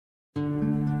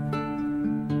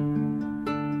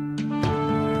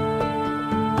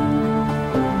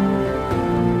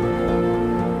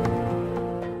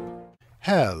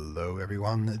Hello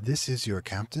everyone, this is your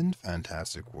Captain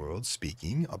Fantastic World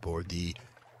speaking aboard the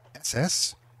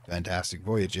SS Fantastic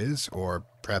Voyages, or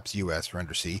perhaps US for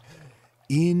undersea,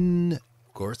 in,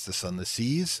 of course, the Sunless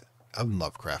Seas of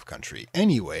Lovecraft Country.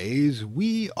 Anyways,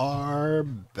 we are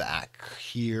back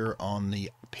here on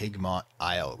the Pigmont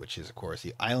Isle, which is, of course,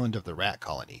 the island of the rat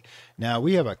colony. Now,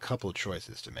 we have a couple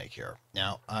choices to make here.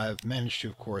 Now, I've managed to,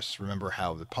 of course, remember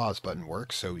how the pause button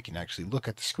works, so we can actually look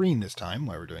at the screen this time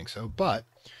while we're doing so, but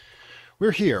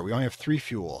we're here. We only have 3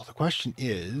 fuel. The question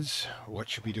is, what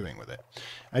should we be doing with it?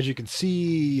 As you can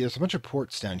see, there's a bunch of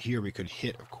ports down here we could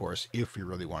hit, of course, if we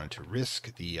really wanted to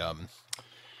risk the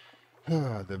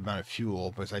amount of fuel,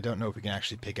 because I don't know if we can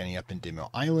actually pick any up in Demo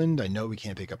Island. I know we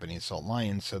can't pick up any in Salt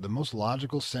Lions, so the most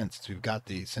logical sense, since we've got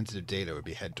the sensitive data, would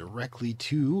be head directly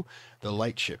to the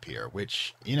lightship here,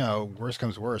 which, you know, worst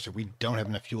comes worst, if we don't have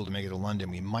enough fuel to make it to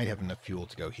London, we might have enough fuel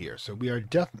to go here. So we are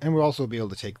and we'll also be able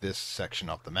to take this section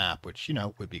off the map, which, you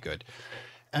know, would be good.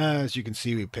 As you can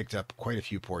see, we picked up quite a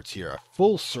few ports here. A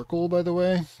full circle, by the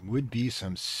way, would be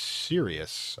some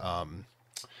serious amount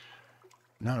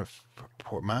of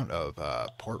port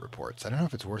reports. I don't know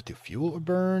if it's worth the fuel it would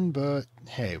burn, but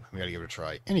hey, we gotta give it a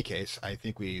try. In any case, I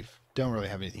think we don't really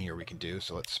have anything here we can do,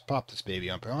 so let's pop this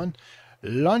baby up on.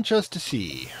 Launch us to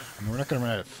sea. I mean, we're not gonna run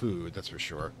out of food, that's for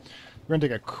sure. We're gonna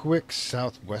take a quick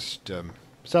southwest direction.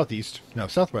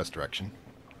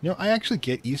 You know, I actually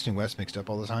get east and west mixed up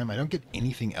all the time. I don't get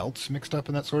anything else mixed up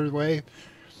in that sort of way,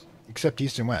 except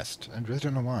east and west. I really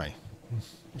don't know why.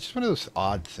 It's just one of those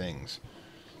odd things.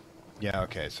 Yeah,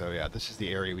 okay, so yeah, this is the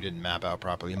area we didn't map out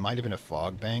properly. It might have been a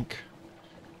fog bank.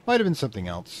 Might have been something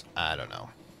else. I don't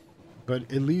know.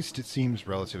 But at least it seems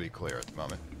relatively clear at the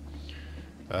moment.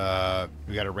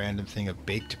 We got a random thing of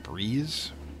baked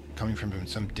breeze coming from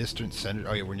some distant center.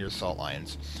 Oh yeah, we're near Salt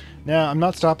Lions. Now, I'm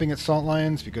not stopping at Salt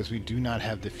Lions because we do not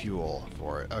have the fuel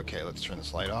for it. Okay, let's turn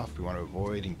this light off. We want to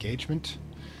avoid engagement.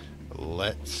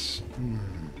 Let's...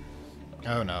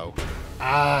 Oh no.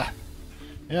 Ah!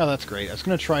 Yeah, that's great. I was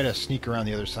going to try to sneak around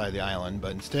the other side of the island,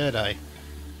 but instead I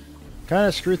kind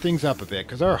of screwed things up a bit,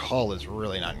 because our hull is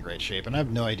really not in great shape, and I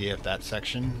have no idea if that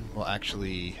section will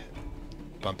actually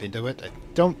bump into it. I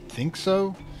don't think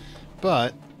so,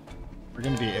 but we're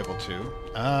going to be able to.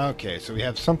 Okay, so we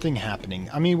have something happening.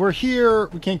 I mean, we're here,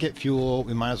 we can't get fuel,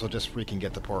 we might as well just freaking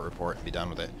get the port report and be done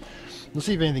with it. We'll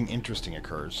see if anything interesting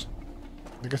occurs.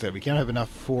 Like I said, we can't have enough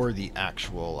for the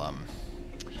actual,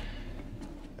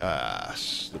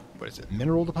 what is it?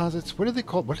 Mineral deposits? What are they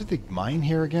called? What did they mine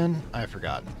here again? I've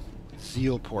forgotten.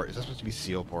 Seal Port. Is that supposed to be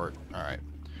Seal Port? Alright.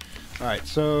 Alright,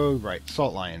 so, right.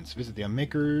 Salt Lions. Visit the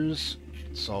Unmakers.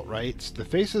 Salt writes, the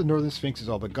face of the Northern Sphinx is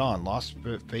all but gone. Lost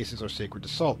faces are sacred to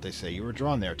Salt, they say. You were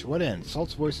drawn there. To what end?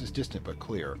 Salt's voice is distant but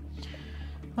clear.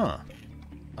 Huh.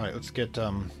 Alright, let's get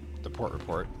the port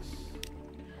report.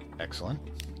 Excellent.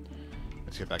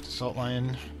 Let's get back to Salt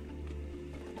Lion.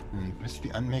 Miss the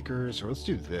Unmakers, or let's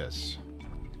do this.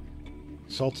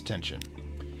 Salt's attention.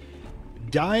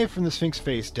 Dive from the Sphinx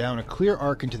face down a clear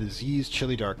arc into the Z's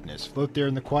chilly darkness. Float there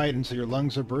in the quiet until your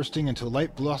lungs are bursting, until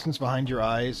light blossoms behind your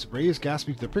eyes. Rays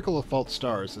gasping to the prickle of false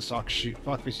stars. The sock face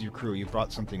of your crew. You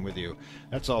brought something with you.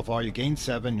 That's all far. You gain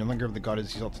 7. No longer have the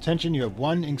goddess Salt's attention. You have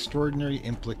 1 extraordinary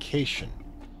implication.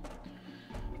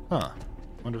 Huh.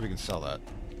 Wonder if we can sell that.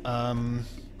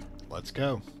 Let's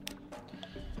go.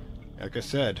 Like I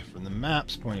said, from the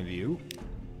map's point of view,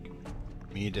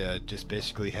 we need to just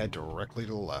basically head directly to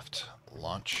the left.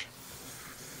 Launch.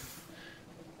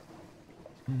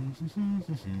 Of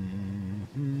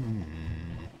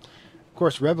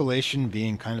course, revelation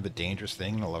being kind of a dangerous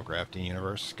thing in the Lovecraftian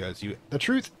universe, because the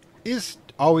truth is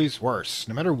always worse.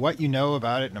 No matter what you know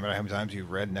about it, no matter how many times you've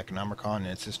read Necronomicon and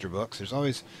its sister books, there's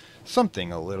always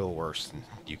something a little worse than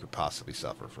you could possibly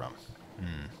suffer from.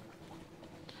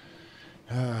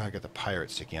 I got the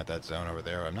pirates sticking out that zone over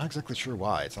there. I'm not exactly sure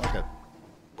why. It's not like a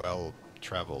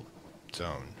well-traveled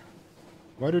zone.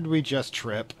 Why did we just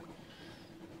trip?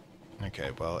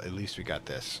 Okay, well, at least we got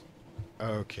this.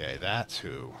 Okay, that's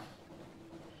who.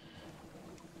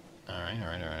 Alright,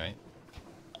 alright, alright.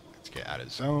 Let's get out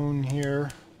of zone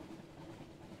here.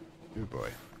 Oh boy.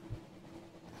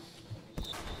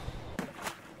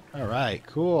 Alright,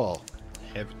 cool.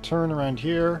 Have a turn around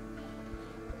here.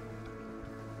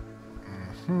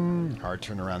 Hard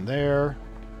turn around there.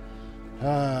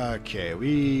 Okay,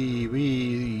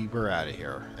 we're out of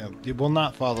here. It will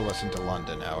not follow us into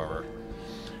London, however.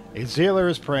 A sailor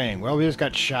is praying. Well, we just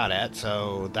got shot at,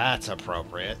 so that's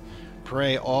appropriate.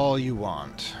 Pray all you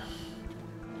want.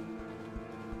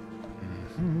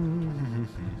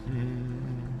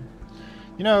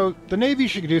 You know, the Navy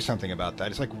should do something about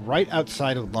that. It's like right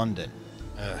outside of London.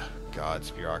 God,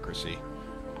 it's bureaucracy.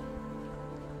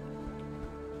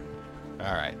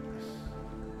 Alright.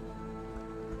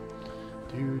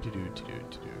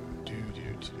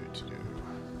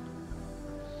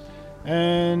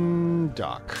 And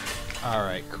dock.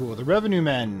 Alright, cool. The revenue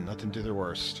men, let them do their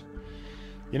worst.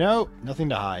 You know, nothing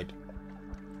to hide.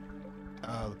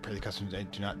 Pay the customs.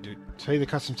 Do not do. Pay the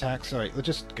custom tax. Alright, let's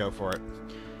just go for it.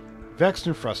 Vexed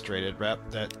and frustrated. Rep,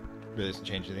 that really doesn't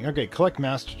change anything. Okay, collect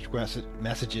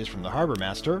messages from the harbor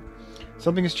master.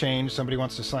 Something has changed. Somebody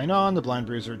wants to sign on. The blind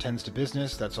bruiser attends to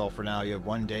business. That's all for now. You have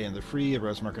 1 day in the free. The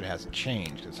rose market hasn't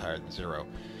changed. It's higher than 0.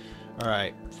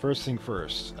 Alright, first thing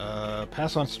first.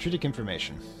 Pass on strategic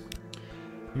information.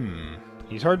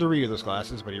 He's hard to read with those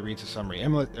glasses, but he reads a summary.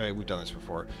 We've done this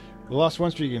before. We lost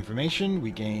 1 strategic information.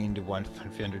 We gained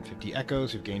 150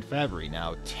 echoes. We've gained Fabry.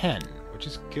 Now 10, which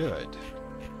is good.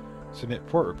 Submit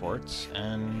port reports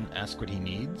and ask what he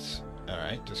needs.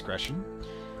 Alright, discretion.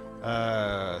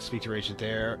 Speak to your agent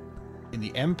there. In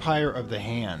the Empire of the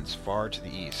Hands, far to the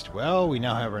east. Well, we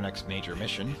now have our next major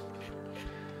mission.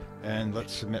 And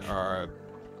let's submit our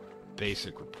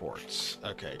basic reports.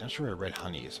 Okay, not sure why red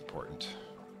honey is important.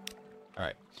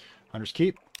 Alright. Hunter's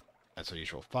Keep. That's our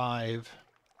usual 5.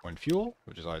 1 fuel,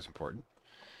 which is always important.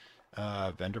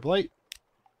 Vendor Blight.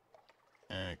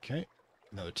 Okay.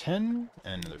 Another 10.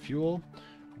 And another fuel.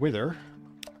 Wither.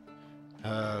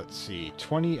 Let's see.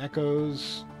 20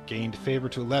 echoes. Gained favor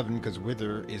to 11 because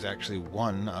Wither is actually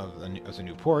 1 of the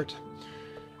new port.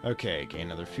 Okay, gain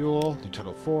another fuel. New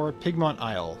total 4. Pigmont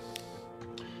Isle.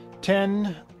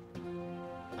 10.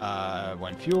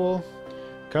 1 fuel.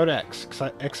 Codex.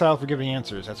 Exile for giving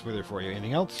answers. That's Wither for you.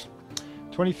 Anything else?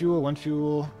 20 fuel, 1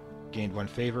 fuel. Gained 1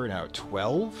 favor. Now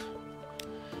 12.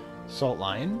 Salt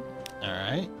Lion.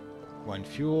 Alright. 1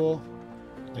 fuel.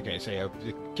 Okay, so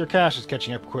your cash is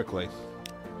catching up quickly.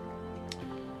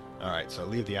 Alright, so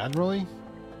leave the Admiralty.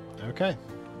 Okay.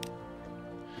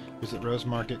 Visit Rose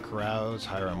Market, carouse,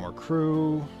 hire on more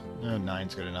crew.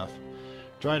 9's good enough.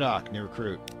 Dry dock, new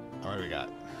recruit. What do we got?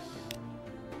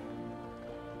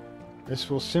 This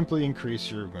will simply increase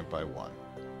your movement by 1.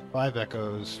 5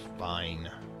 echoes, fine.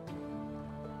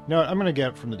 You know what? I'm gonna get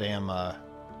it from the damn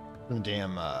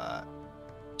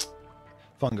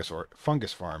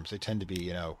fungus farms. They tend to be,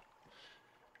 you know,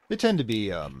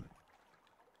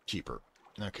 cheaper.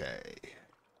 Okay.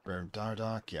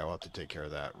 Dock. Yeah, we'll have to take care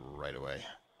of that right away.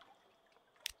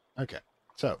 Okay.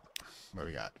 So, what do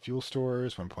we got? Fuel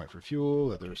stores, 1 point for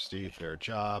fuel, thirsty, fair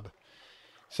job.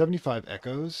 75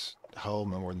 echoes, hull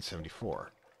no more than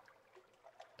 74.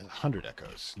 100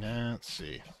 echoes. Now, let's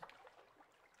see.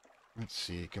 Let's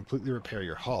see. Completely repair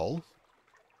your hull.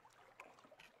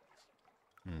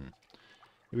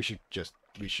 We should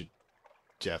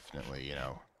definitely, you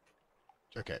know.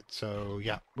 Okay, so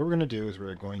yeah, what we're gonna do is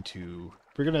we're gonna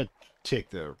take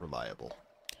the reliable.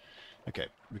 Okay,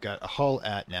 we got a hull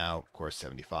at now, of course,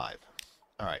 75.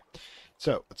 Alright,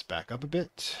 so let's back up a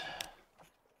bit.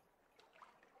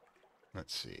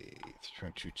 Let's see,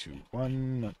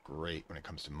 221, not great when it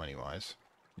comes to money-wise.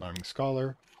 Alarming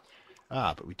Scholar.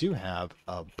 But we do have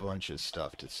a bunch of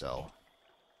stuff to sell.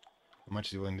 How much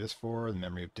is he willing this for? The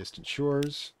Memory of Distant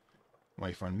Shores.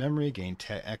 Wife on Memory, gain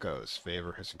 10 echoes.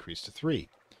 Favor has increased to 3.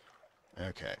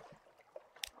 Okay.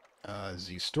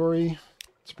 Z Story.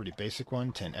 It's a pretty basic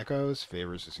one. 10 echoes.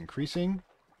 Favors is increasing.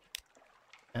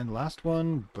 And last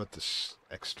one, but this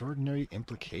Extraordinary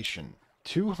Implication.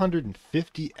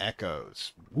 250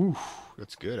 echoes. Woo,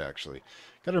 that's good, actually.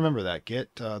 Gotta remember that.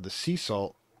 Get the sea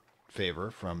salt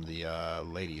favor from the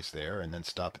ladies there, and then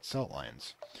stop at Salt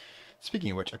Lions.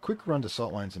 Speaking of which, a quick run to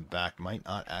Salt Lions and back might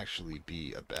not actually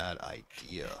be a bad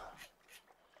idea.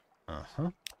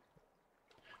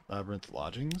 Labyrinth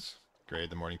Lodgings. Grade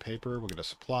the morning paper. We'll get a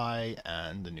supply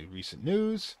and the new recent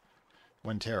news.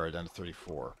 1 Terra down to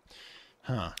 34.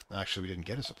 Actually, we didn't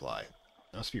get a supply.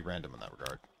 That must be random in that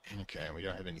regard. Okay, we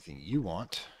don't have anything you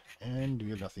want. And we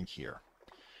have nothing here.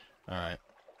 Alright.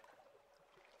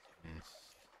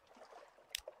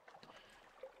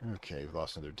 Okay, we've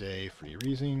lost another day. Free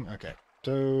reason. Okay.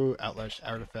 So, Outlash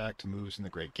Artifact moves in the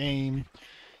Great Game.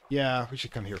 Yeah, we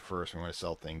should come here first. We want to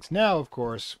sell things. Now, of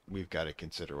course, we've got to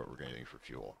consider what we're going to do for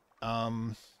fuel.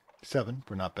 7.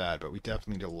 We're not bad, but we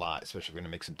definitely need a lot, especially if we're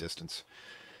going to make some distance.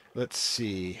 Let's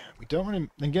see. We don't want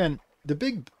to... Again, the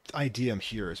big idea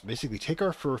here is basically take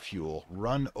our fur fuel,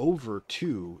 run over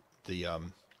to the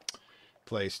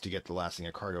place to get the last thing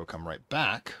of cargo, come right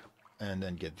back, and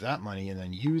then get that money, and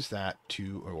then use that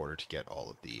in order to get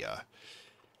all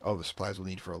the supplies we'll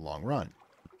need for a long run.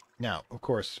 Now, of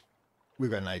course,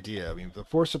 we've got an idea. I mean, the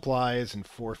 4 supplies and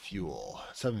 4 fuel,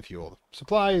 7 fuel.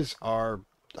 Supplies are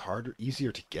harder,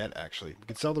 easier to get, actually. We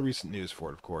could sell the recent news for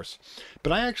it, of course.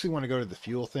 But I actually want to go to the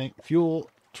fuel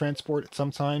transport at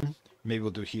some time. Maybe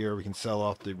we'll do it here. We can sell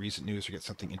off the recent news or get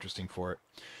something interesting for it.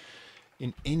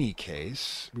 In any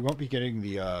case, we won't be getting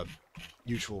the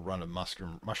usual run of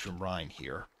mushroom brine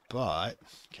here, but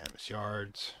canvas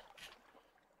yards,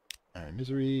 iron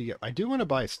misery. Yep, I do want to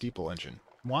buy a steeple engine.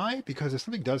 Why? Because if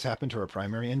something does happen to our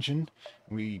primary engine,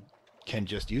 we can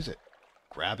just use it.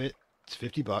 Grab it. It's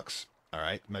 $50. All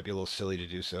right, might be a little silly to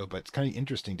do so, but it's kind of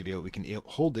interesting to be able. We can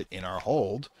hold it in our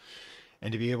hold,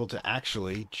 and to be able to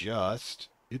actually just.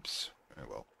 Oops.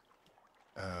 Well.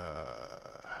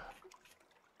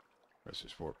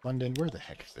 Versus Fort London. Where the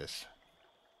heck is this?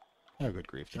 Oh, good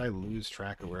grief. Did I lose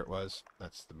track of where it was?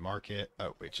 That's the market.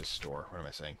 Oh, wait, just store. What am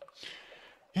I saying?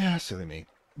 Yeah, silly me.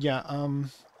 Yeah,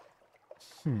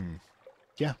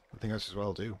 yeah, I think that's as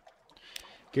well do.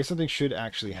 Okay, something should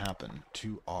actually happen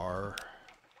to our...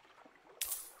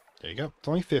 There you go. It's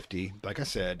only 50. Like I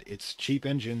said, it's a cheap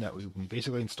engine that we can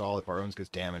basically install if our own gets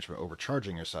damaged by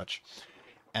overcharging or such.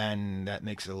 And that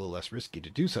makes it a little less risky to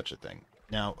do such a thing.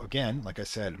 Now, again, like I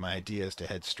said, my idea is to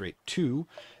head straight to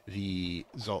the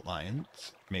Zalt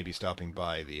Lions, maybe stopping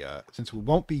by the... since we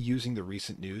won't be using the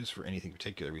recent news for anything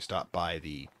particular, we stop by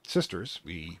the sisters.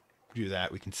 We do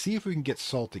that. We can see if we can get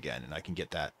salt again, and I can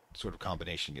get that sort of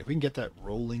combination. If we can get that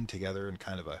rolling together in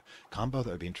kind of a combo, that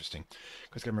would be interesting.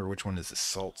 Because I gotta remember which one is the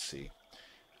Salt Sea.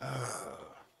 I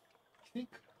think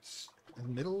the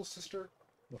middle sister?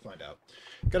 We'll find out.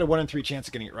 Got a 1 in 3 chance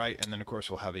of getting it right, and then of course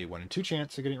we'll have a 1 in 2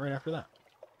 chance of getting it right after that.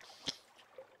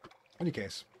 In any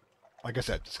case, like I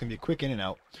said, it's gonna be a quick in and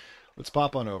out. Let's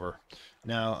pop on over.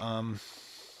 Now,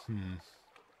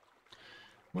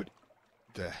 what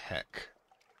the heck?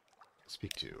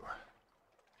 Speak to.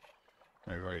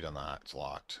 No, we've already done that. It's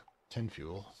locked. 10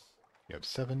 fuel. You have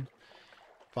 7.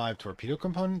 5 torpedo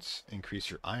components. Increase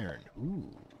your iron.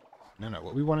 Ooh. No.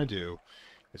 What we want to do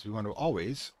is we want to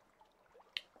always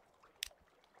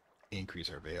increase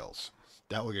our veils.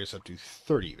 That will get us up to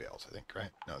 30 veils, I think,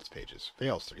 right? No, it's pages.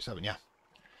 Veils, 37, yeah.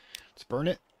 Let's burn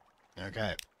it.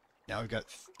 Okay. Now we've got,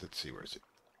 let's see, where is it?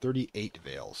 38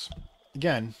 veils.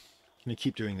 Again, I'm going to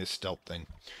keep doing this stealth thing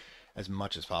as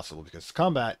much as possible because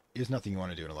combat is nothing you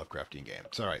want to do in a Lovecraftian game.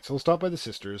 It's alright, so we'll stop by the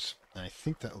sisters, and I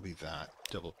think that will be that.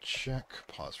 Double check.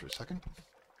 Pause for a second.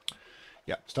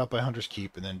 Yeah, stop by Hunter's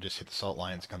Keep, and then just hit the Salt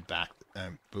Lions and come back.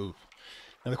 Boo.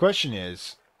 Now the question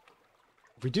is,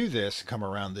 if we do this and come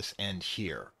around this end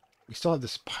here, we still have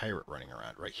this pirate running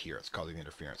around right here. It's causing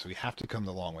interference, so we have to come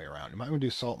the long way around. You might want to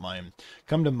do Salt Mine,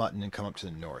 come to Mutton, and come up to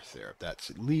the north there. That's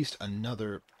at least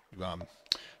another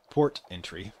port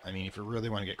entry. I mean, if you really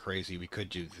want to get crazy, we could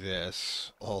do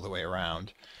this all the way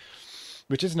around,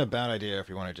 which isn't a bad idea if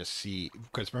you want to just see,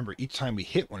 because remember, each time we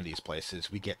hit one of these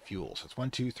places, we get fuel. So it's 1,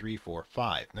 2, 3, 4,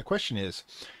 5. And the question is,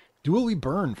 will we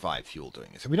burn 5 fuel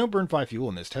doing this? If we don't burn 5 fuel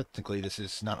in this, technically this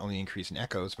is not only increase in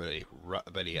echoes, but a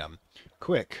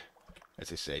quick, as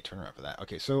they say, turnaround for that.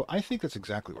 Okay, so I think that's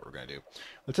exactly what we're going to do.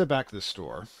 Let's head back to the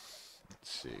store.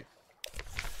 Let's see.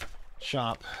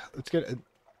 Shop. Let's get a...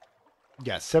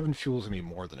 Yeah, 7 fuel is going to be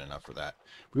more than enough for that.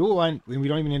 We don't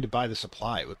even need to buy the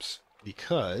supply, whoops,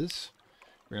 because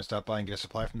we're going to stop by and get a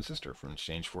supply from the sister in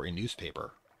exchange for a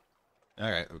newspaper.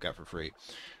 Alright, we got for free.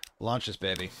 Launch this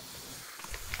baby.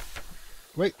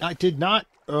 Wait, I did not.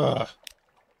 Ugh.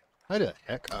 How the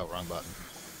heck? Oh, wrong button.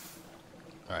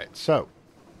 Alright, so.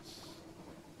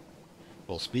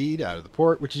 Full speed out of the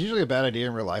port, which is usually a bad idea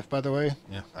in real life, by the way.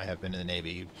 Yeah, I have been in the Navy.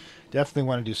 You definitely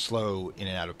want to do slow in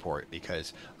and out of port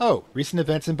because, oh, recent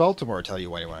events in Baltimore tell you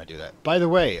why you want to do that. By the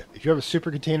way, if you have a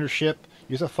super container ship,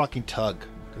 use a fucking tug.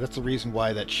 Because that's the reason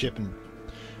why that ship in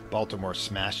Baltimore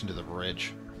smashed into the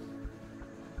bridge.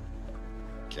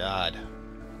 God.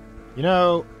 You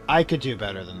know, I could do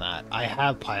better than that. I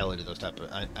have piloted those type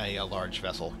of a large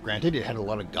vessel. Granted, it had a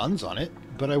lot of guns on it,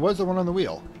 but I was the one on the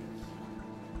wheel.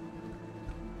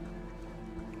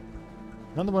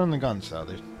 Not the one on the guns, though.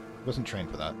 I wasn't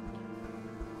trained for that.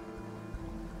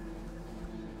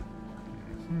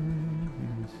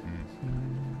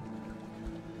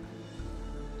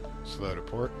 Slow to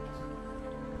port.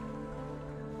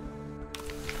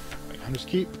 Right, Hunter's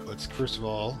Keep. Let's first of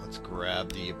all, let's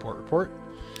grab the port report.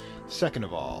 Second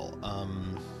of all,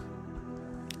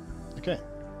 okay.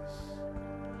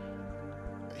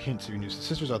 Hints of your news. The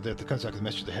sisters out there, the contact the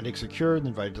message, the headaches are cured and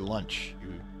invited to lunch.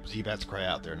 You Z-bats cry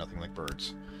out, they're nothing like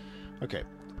birds. Okay.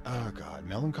 Oh god.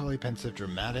 Melancholy, pensive,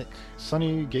 dramatic,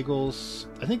 sunny, giggles.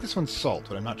 I think this one's salt,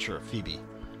 but I'm not sure. Phoebe.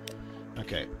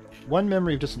 Okay. 1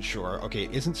 memory of distant shore. Okay,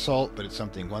 it isn't salt, but it's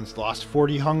something. One's lost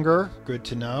 40 hunger. Good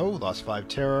to know. Lost 5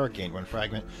 terror. Gained 1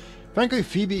 fragment. Frankly,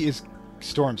 Phoebe is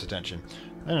Storm's attention.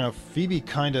 I don't know, Phoebe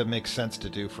kind of makes sense to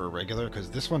do for a regular, because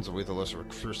this one's worth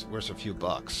a few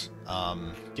bucks.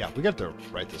 Yeah, we got to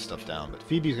write this stuff down, but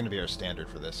Phoebe's going to be our standard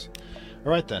for this.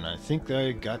 Alright then, I think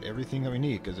I got everything that we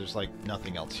need, because there's, like,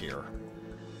 nothing else here.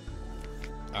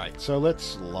 Alright, so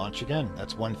let's launch again.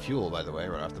 That's one fuel, by the way,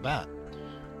 right off the bat.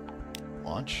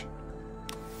 Launch.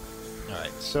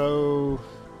 Alright, so...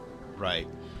 Right.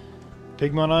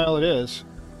 Pigmont Isle it is.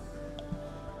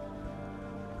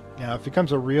 Now, if it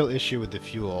becomes a real issue with the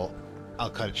fuel, I'll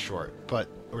cut it short. But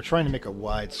we're trying to make a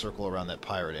wide circle around that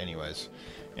pirate anyways.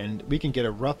 And we can get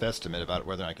a rough estimate about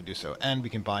whether I can do so. And we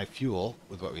can buy fuel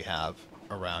with what we have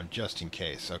around just in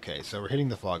case. Okay, so we're hitting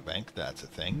the fog bank. That's a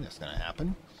thing. That's going to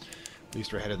happen. At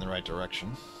least we're headed in the right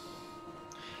direction.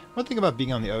 One thing about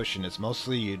being on the ocean is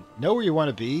mostly you know where you want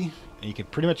to be, and you can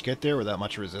pretty much get there without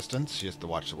much resistance. You just have to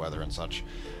watch the weather and such.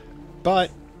 But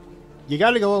you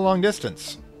got to go a long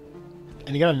distance.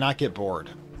 And you gotta not get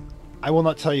bored. I will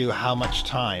not tell you how much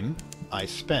time I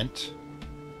spent.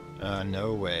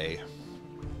 No way.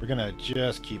 We're gonna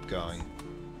just keep going.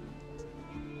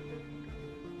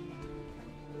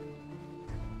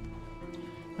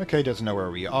 Okay, doesn't know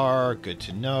where we are. Good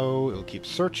to know. It'll keep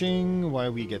searching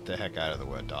while we get the heck out of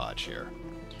the dodge here.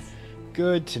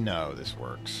 Good to know this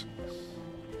works.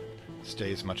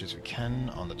 Stay as much as we can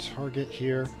on the target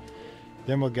here.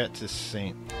 Then we'll get to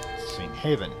Saint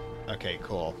Haven. Okay,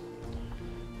 cool.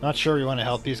 Not sure we want to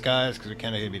help these guys because we're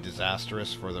kind of going to be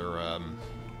disastrous for their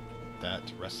that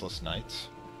restless nights.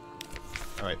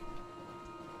 All right,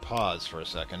 pause for a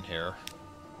second here.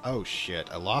 Oh shit,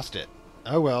 I lost it.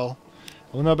 Oh well,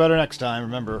 we'll know better next time.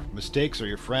 Remember, mistakes are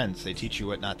your friends. They teach you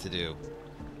what not to do.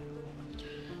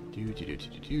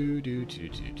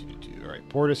 All right,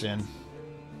 port us in.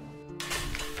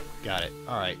 Got it.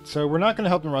 All right, so we're not going to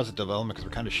help them rise to development because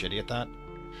we're kind of shitty at that.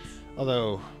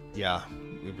 Although. Yeah,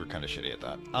 we were kind of shitty at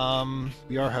that.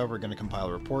 We are, however, going to compile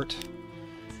a report.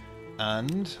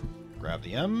 And grab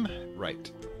the M.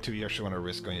 Right. Do we actually want to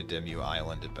risk going to Demu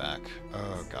Island and back?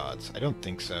 Oh, gods. I don't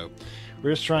think so.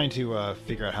 We're just trying to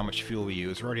figure out how much fuel we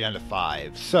use. We're already down to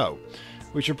 5. So,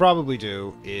 what we should probably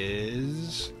do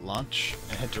is launch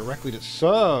and head directly to...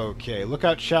 So, okay.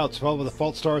 Lookout shouts. Follow the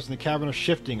fault stars in the cavern are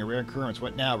shifting. A rare occurrence.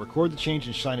 What now? Record the change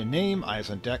and sign a name. Eyes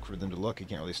on deck for them to look. You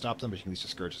can't really stop them, but you can at least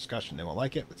discourage discussion. They won't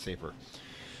like it, but safer.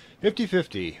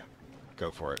 50-50.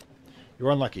 Go for it.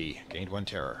 You're unlucky. Gained 1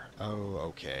 terror. Oh,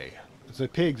 okay. It's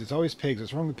like pigs. It's always pigs.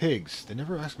 What's wrong with pigs? They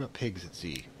never ask about pigs at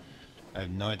sea. I have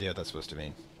no idea what that's supposed to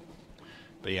mean.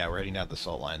 But yeah, we're heading down the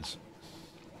salt lines.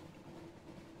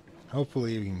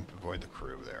 Hopefully we can avoid the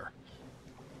crew there.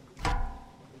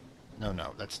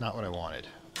 No, that's not what I wanted.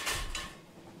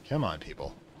 Come on,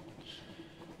 people.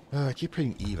 I keep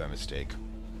hitting E by mistake.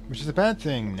 Which is a bad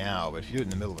thing now, but if you do it in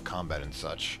the middle of a combat and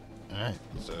such. Alright,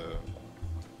 so...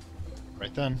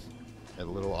 Right then. Head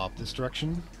a little off this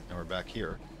direction, and we're back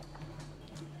here.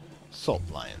 Salt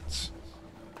lines.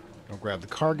 We'll grab the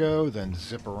cargo, then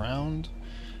zip around.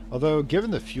 Although,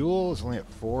 given the fuel is only at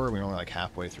 4, we're only like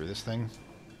halfway through this thing.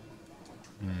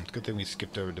 It's a good thing we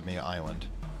skipped over to Mia Island.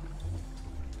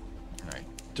 Alright.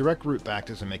 Direct route back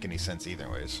doesn't make any sense either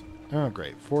ways. Oh,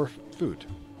 great. 4 food.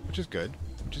 Which is good.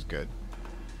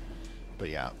 But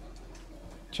yeah.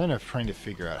 Trying to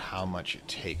figure out how much it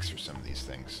takes for some of these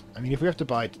things. I mean, if we have to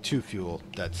buy 2 fuel,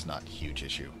 that's not a huge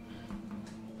issue.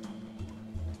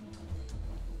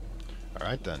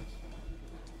 Alright then.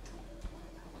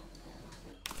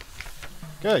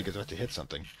 Okay, because I have to hit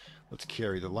something. Let's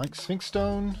carry the Sphinx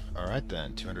Stone. Alright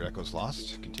then, 200 echoes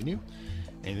lost. Continue.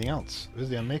 Anything else?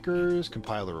 Visit the unmakers,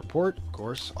 compile a report, of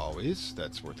course, always.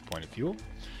 That's worth a point of fuel.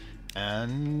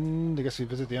 And I guess we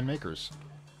visit the unmakers.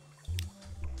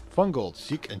 Fungold,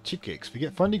 Seek, and Cheap Cakes. We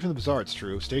get funding from the Bazaar, it's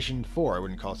true. Station 4, I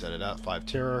wouldn't call that it out. 5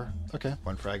 terror. Okay,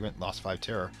 1 fragment, lost 5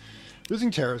 terror.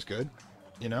 Losing terror is good,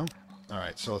 you know?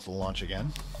 Alright, so let's launch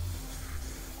again.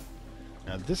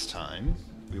 Now this time,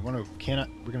 we're going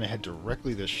to head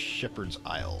directly to Shepherd's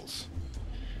Isles.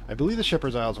 I believe the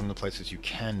Shepherd's Isles is one of the places you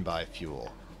can buy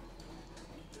fuel.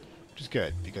 Which is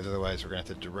good, because otherwise we're going to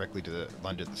have to directly to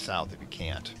London to the south if we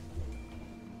can't.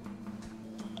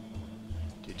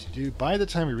 By the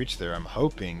time we reach there, I'm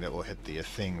hoping that we'll hit the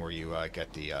thing where you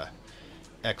get the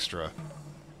extra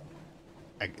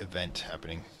event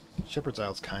happening. Shepherd's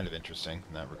Isle is kind of interesting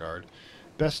in that regard.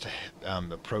 Best to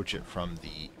approach it from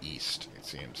the east, it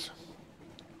seems.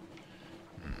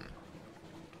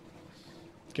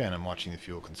 Again, I'm watching the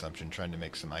fuel consumption, trying to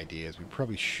make some ideas. We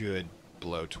probably should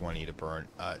blow 20 to burn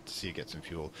to see it get some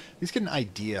fuel. At least get an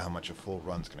idea how much a full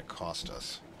run's going to cost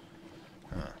us.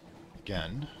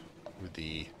 Again, with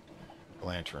the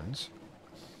lanterns,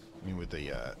 with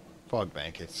the Fog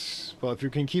bank. It's, well, if you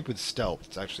can keep with stealth,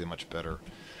 it's actually much better.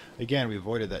 Again, we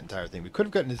avoided that entire thing. We could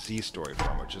have gotten a Z story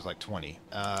from, which is like 20.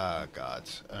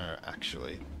 Gods.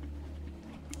 Actually.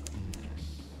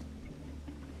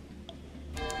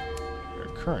 You're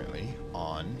currently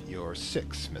on your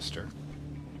 6, mister.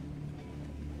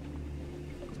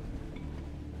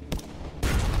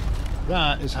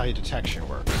 That is how your detection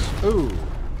works. Ooh!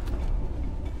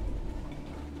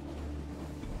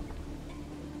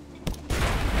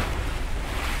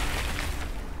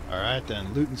 Alright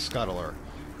then, loot and scuttler.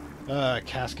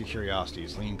 Cask of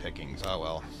curiosities, lean pickings, oh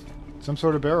well. Some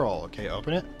sort of barrel, okay,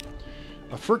 open it.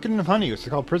 A firkin of honey, it's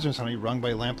called prisoner's honey, wrung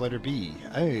by lamplighter B.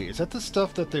 Hey, is that the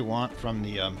stuff that they want from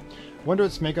the, wonder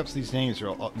what makes up these names,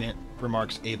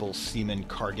 remarks Abel Seaman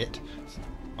Carget.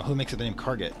 Well, who makes it the name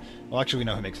Carget? Well, actually, we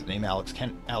know who makes it the name, Alex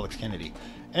Kennedy.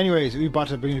 Anyways, we bought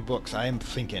to bring me books, I am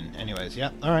thinking. Anyways,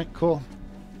 yeah, alright, cool.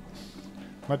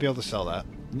 Might be able to sell that.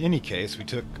 In any case, we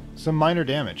took some minor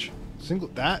damage.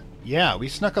 That? Yeah, we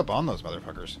snuck up on those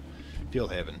motherfuckers.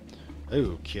 Field Haven.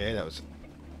 Okay, that was...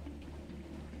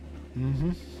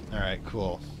 Alright,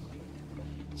 cool.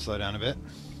 Slow down a bit.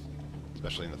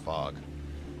 Especially in the fog.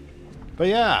 But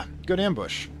yeah, good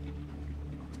ambush.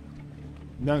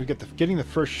 Now we get getting the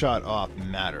first shot off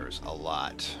matters a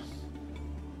lot.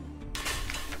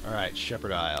 Alright,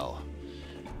 Shepherd Isle.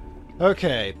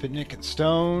 Okay, Picnic and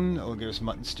Stone. That'll give us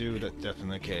mutton stew. That's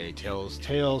definitely okay.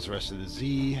 Tails, rest of the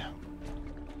Z.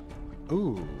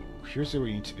 Ooh, here's where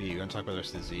we need to be. We're going to talk about the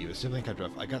rest of the Z. It was simply kind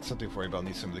of rough. I got something for you, but I'll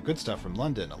need some of the good stuff from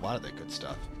London. A lot of that good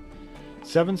stuff.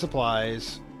 7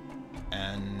 supplies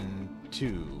and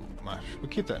 2. We'll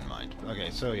keep that in mind. Okay,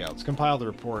 so yeah, let's compile the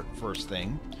report first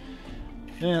thing.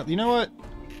 Yeah, you know what?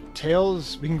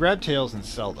 Tails, we can grab tails and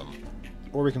sell them.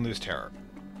 Or we can lose terror.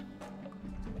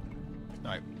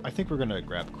 Alright, I think we're going to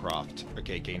grab Croft.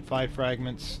 Okay, gain 5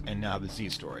 fragments, and now the Z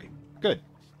story. Good.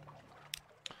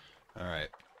 Alright,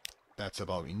 that's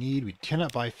about what we need. We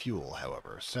cannot buy fuel,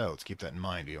 however, so let's keep that in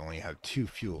mind. We only have 2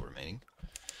 fuel remaining.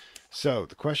 So,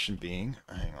 the question being...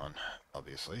 Hang on,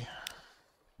 obviously.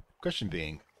 Question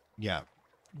being, yeah,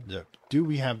 do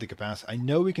we have the capacity? I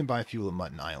know we can buy fuel at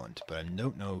Mutton Island, but I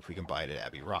don't know if we can buy it at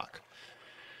Abbey Rock.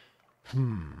 The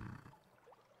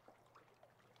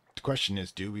question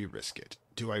is, do we risk it?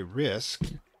 Do I risk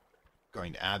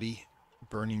going to Abbey,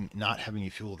 burning, not having any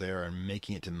fuel there, and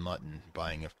making it to Mutton,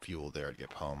 buying a fuel there to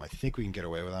get home? I think we can get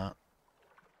away with that.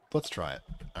 Let's try it.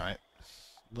 Alright.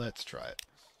 Let's try it.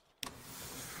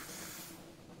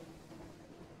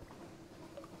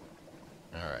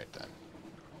 Alright then.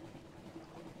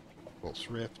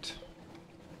 Wolf's Rift.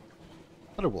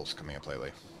 A lot of wolves coming up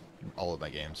lately. In all of my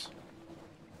games.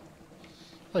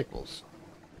 I like wolves.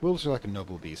 Wolves are like a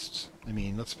noble beast. I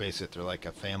mean, let's face it, they're like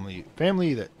a family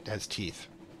that has teeth.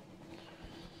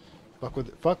 Fuck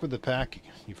with the pack,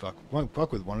 you fuck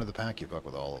with one of the pack, you fuck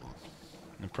with all of them.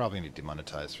 And probably need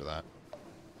demonetized for that.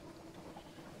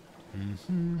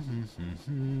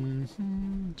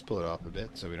 Let's pull it off a bit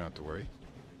so we don't have to worry.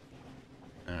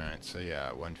 Alright, so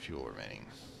yeah, 1 fuel remaining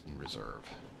in reserve.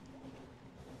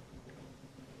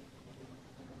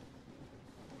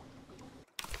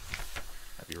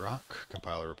 Abbey Rock,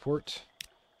 compile a report.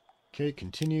 Okay,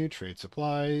 continue, trade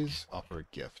supplies, offer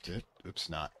a gift. Oops,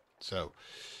 not. So,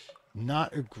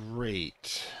 not a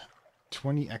great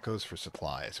 20 echoes for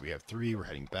supplies. We have 3, we're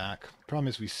heading back. Problem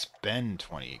is we spend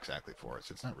 20 exactly for it,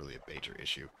 so it's not really a major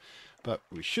issue. But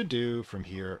we should do from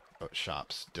here,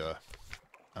 shops, duh.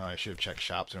 Oh, I should have checked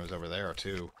shops when I was over there,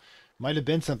 too. Might have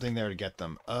been something there to get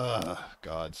them.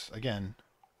 Gods. Again,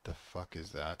 the fuck is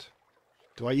that?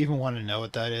 Do I even want to know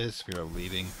what that is? We are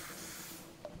leaving.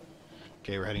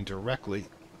 Okay, we're heading directly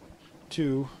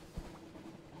to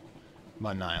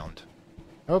Mutton Island.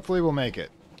 Hopefully we'll make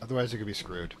it. Otherwise it could be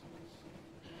screwed.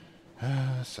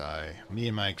 Sigh. Me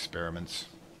and my experiments.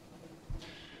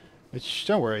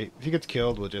 Don't worry. If he gets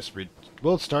killed,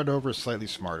 we'll start over slightly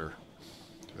smarter.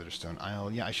 Featherstone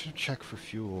Isle. Yeah, I should have checked for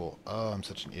fuel. Oh, I'm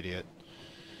such an idiot.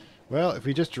 Well, if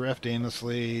we just drift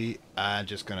aimlessly, I'm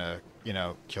just gonna, you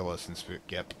know, kill us and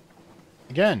skip.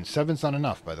 Again, 7's not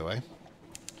enough, by the way.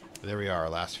 But there we are, our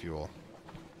last fuel.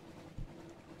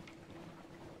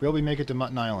 Will we make it to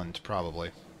Mutton Island?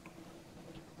 Probably.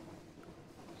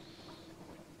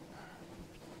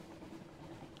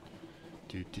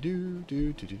 Don't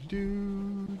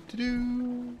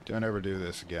ever do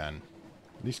this again.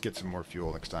 At least get some more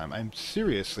fuel next time. I'm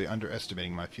seriously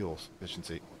underestimating my fuel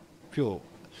efficiency.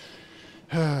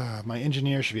 My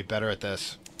engineer should be better at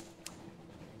this.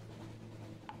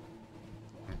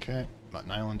 Okay,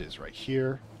 Mutton Island is right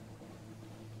here.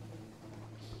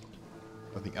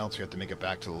 Nothing else, we have to make it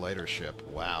back to the lighter ship.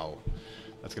 Wow,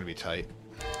 that's gonna be tight.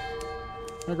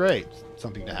 Oh, great.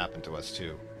 Something to happen to us,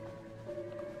 too.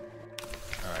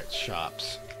 Alright,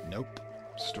 shops. Nope.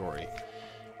 Story.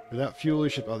 Without fuel, you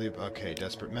ship all the... Okay,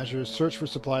 desperate measures. Search for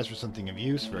supplies for something of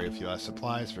use. Very few last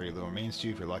supplies. Very little remains to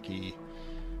you if you're lucky.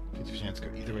 50 chance go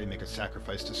either way. Make a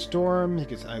sacrifice to storm. He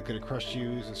could have crushed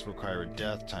you. This will require a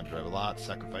death. Time to drive a lot.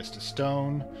 Sacrifice to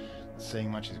stone.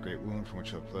 Saying much is a great wound from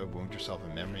which you'll flow. Wound yourself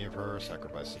in memory of her.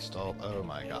 Sacrifice to stall. Oh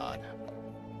my god.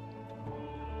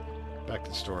 Back to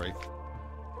the story.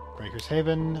 Quaker's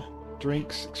Haven.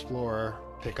 Drinks. Explore.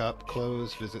 Pick up.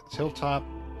 Clothes. Visit hilltop.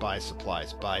 Buy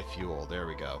supplies. Buy fuel. There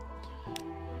we go.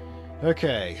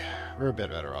 Okay. We're a bit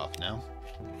better off now.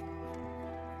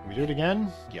 Can we do it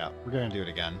again? Yeah, we're going to do it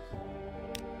again.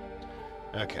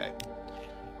 Okay.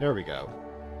 There we go.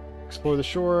 Explore the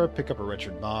shore. Pick up a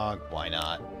wretched Mog. Why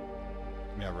not?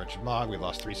 We have a wretched Mog. We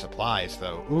lost 3 supplies,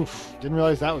 though. Oof. Didn't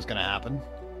realize that was going to happen.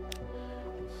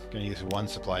 Going to use 1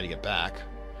 supply to get back.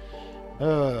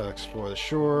 Explore the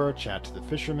shore. Chat to the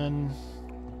fishermen.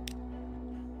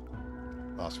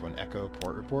 Lost 1 echo.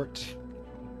 Port report.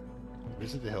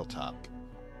 Visit the hilltop.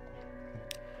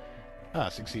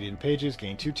 Succeeded in pages.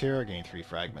 Gain 2 terror. Gain 3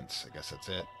 fragments. I guess that's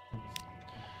it.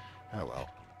 Oh well.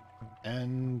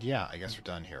 And yeah, I guess we're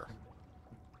done here.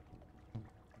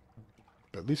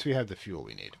 But at least we have the fuel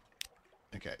we need.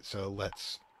 Okay, so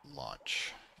let's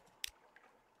launch.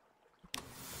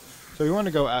 So we want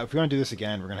to go out. If we want to do this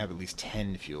again, we're going to have at least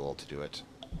 10 fuel to do it.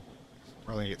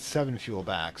 We're only going to get 7 fuel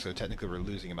back, so technically we're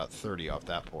losing about 30 off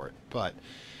that port. But,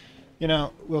 you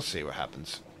know, we'll see what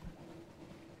happens.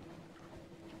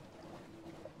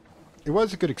 It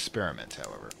was a good experiment,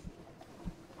 however.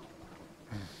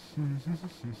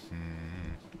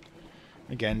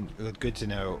 Again, it was good to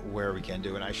know where we can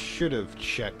do it. I should have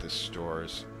checked the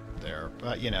stores there,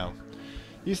 but, you know,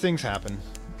 these things happen.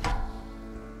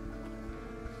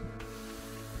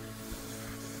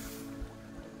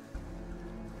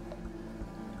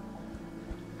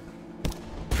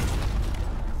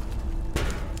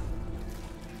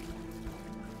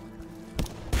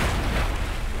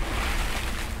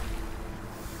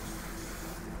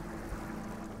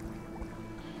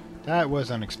 That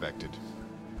was unexpected.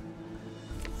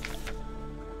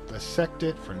 Dissect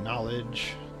it for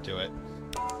knowledge. Do it.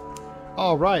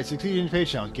 Alright, succeeded in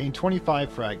page challenge. Gain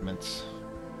 25 fragments.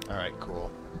 Alright, cool.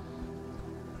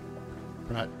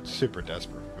 We're not super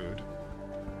desperate for food.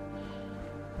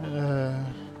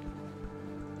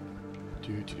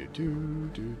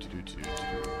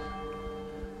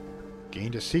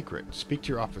 Gained a secret. Speak to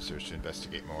your officers to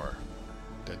investigate more.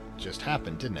 That just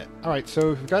happened, didn't it? Alright, so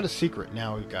we've got a secret.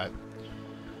 Now we've got...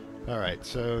 Alright,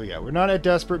 so yeah, we're not at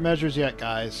desperate measures yet,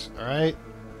 guys. Alright?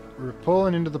 We're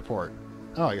pulling into the port.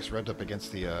 Oh, I guess rubbed up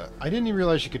against the... I didn't even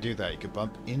realize you could do that. You could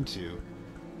bump into...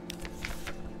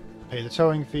 Pay the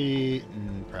towing fee.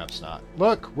 Perhaps not.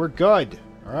 Look, we're good.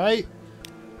 Alright?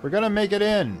 We're gonna make it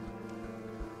in.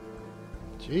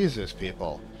 Jesus,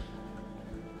 people.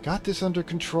 Got this under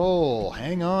control.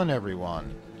 Hang on,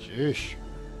 everyone. Jeesh.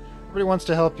 Everybody wants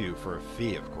to help you, for a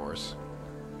fee, of course.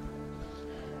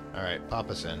 Alright, pop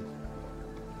us in.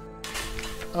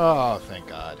 Oh, thank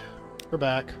God. We're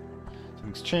back.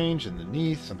 Something's changed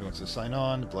underneath. Something wants to sign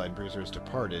on. The Blind Bruiser has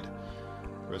departed.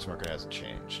 Rose market hasn't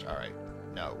changed. Alright,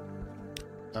 no.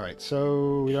 Alright,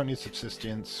 so we don't need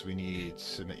subsistence. We need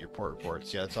submit your port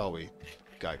reports. Yeah, that's all we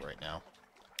got right now.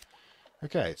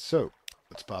 Okay, so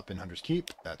let's pop in Hunter's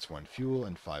Keep. That's 1 fuel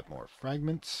and 5 more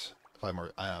fragments. 5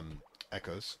 more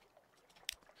echoes.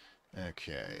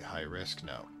 Okay, high risk,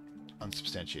 no.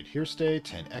 Unsubstantiated hearsay,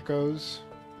 10 echoes.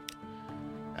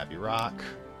 Abbey Rock,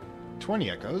 20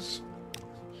 echoes.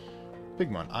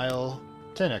 Bigmont Isle,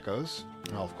 10 echoes.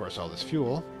 And of course all this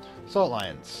fuel. Salt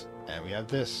Lions, and we have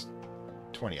this,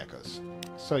 20 echoes.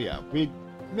 So yeah, we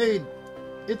made...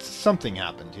 It's something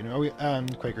happened, you know?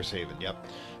 Quaker's Haven, yep.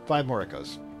 5 more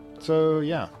echoes. So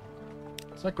yeah,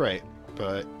 it's not great,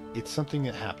 but it's something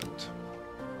that happened.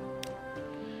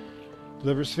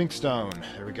 Deliver Sphinx Stone.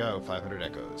 There we go. 500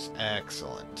 echoes.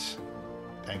 Excellent.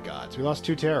 Thank God. So we lost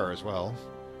 2 terror as well.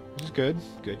 Which is good.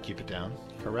 Good. Keep it down.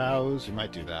 Carouse. We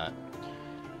might do that.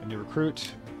 A new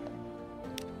recruit.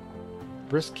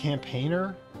 Brisk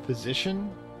Campaigner.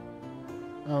 Physician.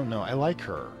 Oh no. I like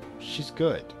her. She's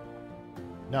good.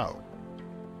 No.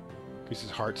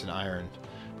 Increases hearts and iron.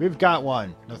 We've got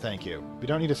one. No thank you. We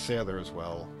don't need a sailor as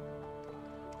well.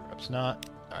 Perhaps not.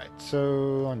 Alright.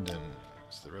 So, London.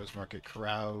 It's the Rose Market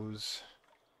Carouse.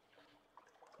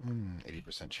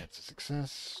 80% chance of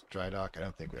success. Dry dock, I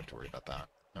don't think we have to worry about that.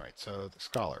 Alright, so the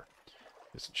Scholar.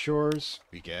 Distant Shores,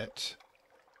 we get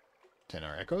 10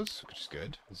 more echoes, which is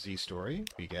good. Z Story,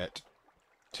 we get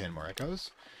 10 more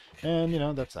echoes. And, you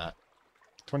know, that's that.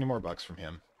 20 more bucks from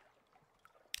him.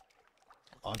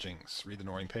 Lodgings. Read the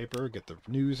Norring paper, get the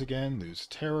news again, lose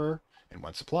terror, and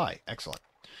 1 supply. Excellent.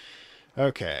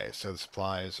 Okay, so the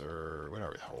supplies are... What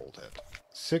are we hold at?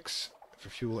 6 for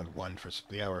fuel and 1 for...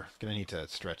 Yeah, we're going to need to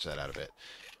stretch that out a bit.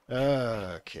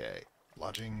 Okay.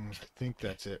 Lodgings. I think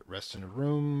that's it. Rest in a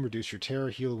room. Reduce your terror.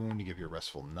 Heal a wound to give you a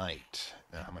restful night.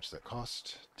 Now, how much does that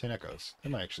cost? 10 echoes. That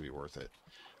might actually be worth it.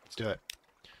 Let's do it.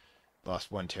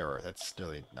 Lost 1 terror. That's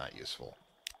really not useful.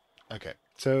 Okay.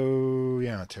 So,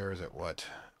 yeah, terror's at what?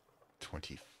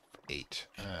 28.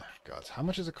 Gods. How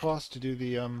much does it cost to do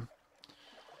the,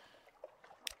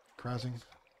 carousing?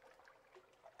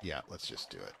 Yeah, let's just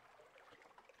do it.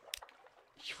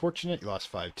 Fortunate, you lost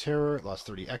 5 terror, lost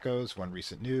 30 echoes, 1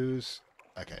 recent news.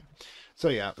 Okay. So,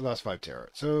 yeah, we lost 5 terror.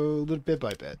 So, a little bit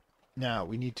by bit. Now,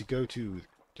 we need to go to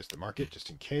just the market, just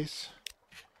in case.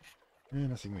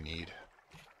 Nothing we need.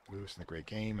 Moves in the Great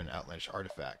Game and Outlandish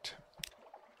Artifact.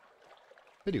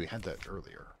 Maybe we had that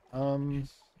earlier. I don't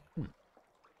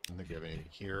think we have anything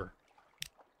here.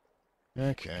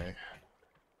 Okay.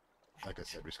 Like I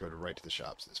said, we just go right to the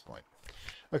shops at this point.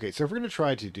 Okay, so if we're going to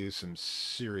try to do some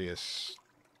serious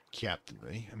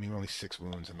captainry, I mean, only 6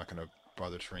 wounds, I'm not going to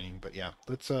bother training, but yeah,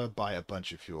 let's buy a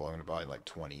bunch of fuel. I'm going to buy like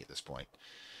 20 at this point.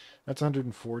 That's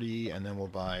 140, and then we'll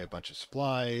buy a bunch of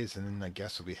supplies, and then I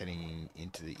guess we'll be heading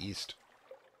into the east.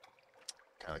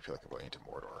 Kind of feel like I'm going into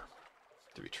Mordor,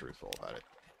 to be truthful about it.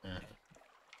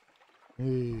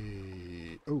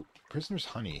 Hey. Oh, prisoner's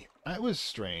honey. That was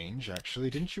strange, actually.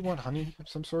 Didn't you want honey of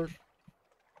some sort?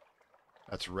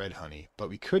 That's red honey. But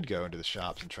we could go into the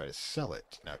shops and try to sell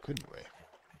it now, couldn't we?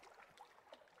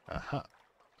 Aha.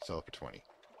 Sell it for 20.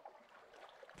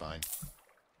 Fine.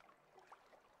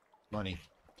 Money.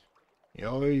 You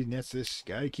always, that's this.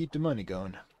 Gotta keep the money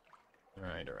going.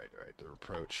 Alright, alright, alright. The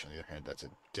reproach. On the other hand, that's a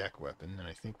deck weapon, and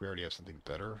I think we already have something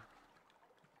better.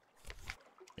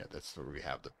 Yeah, that's what we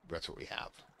have. That's what we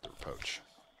have. The reproach.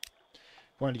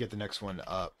 If we wanted to get the next one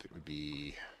up, it would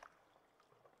be...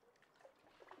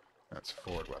 That's a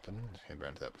forward weapon. Had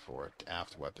ran to that before.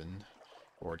 Aft weapon.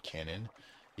 Forward cannon.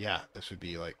 Yeah, this would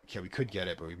be like... Yeah, we could get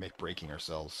it, but we'd make breaking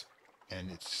ourselves.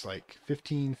 And it's like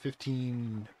 15,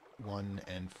 15, 1,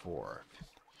 and 4.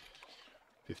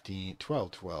 15,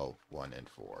 12, 12, 1, and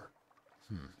 4.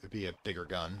 It'd be a bigger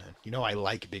gun. And you know I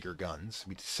like bigger guns.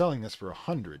 We'd be selling this for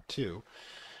 100, too.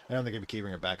 I don't think I'd be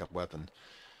keeping a backup weapon.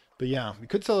 But yeah, we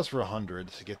could sell this for 100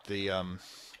 to get the,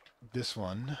 this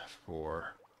one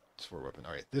for... It's for weapon.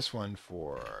 Alright, this one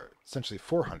for essentially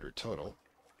 400 total.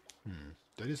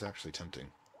 That is actually tempting.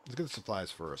 Let's get the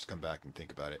supplies first, come back and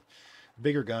think about it.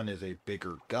 Bigger gun is a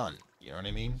bigger gun. You know what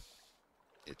I mean?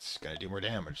 It's going to do more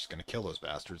damage. It's going to kill those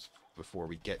bastards before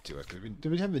we get to it.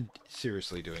 Because we haven't been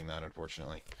seriously doing that,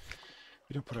 unfortunately.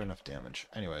 We don't put out enough damage.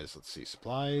 Anyways, let's see.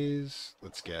 Supplies.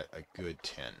 Let's get a good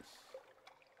 10.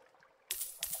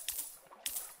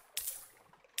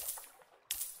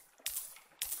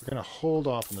 We're going to hold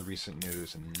off on the recent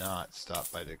news and not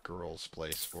stop by the girl's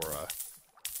place for a...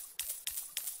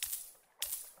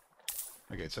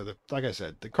 Okay, so like I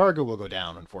said, the cargo will go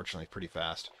down, unfortunately, pretty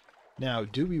fast. Now,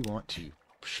 do we want to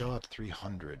shell out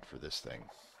 300 for this thing?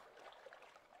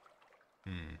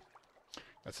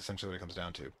 That's essentially what it comes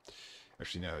down to.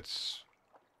 Actually, no, it's...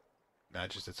 Not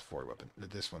just it's a forward weapon.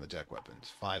 This one, the deck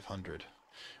weapons, 500.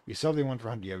 We sell the one for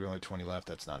 100. Yeah, we only have 20 left.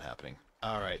 That's not happening.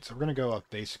 Alright, so we're going to go up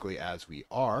basically as we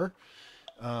are.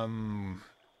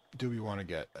 Do we want to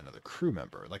get another crew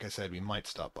member? Like I said, we might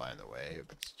stop by on the way.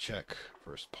 Let's check.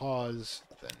 First pause,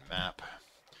 then map.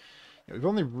 Yeah, we've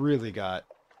only really got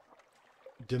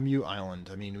Demu Island.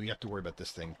 I mean, we have to worry about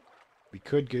this thing. We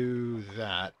could do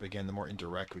that, but again, the more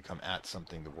indirect we come at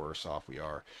something, the worse off we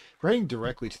are. We're heading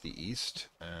directly to the east,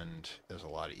 and there's a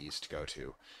lot of east to go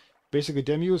to. Basically,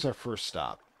 Demu is our first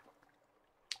stop.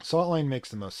 Salt Line makes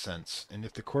the most sense, and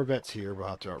if the Corvette's here, we'll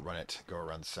have to outrun it, go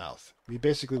around south. We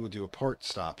basically will do a port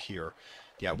stop here.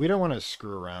 Yeah, we don't want to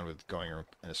screw around with going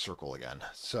in a circle again.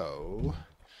 So,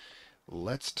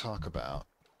 let's talk about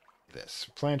this.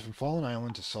 Planned from Fallen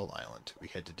Island to Salt Island. We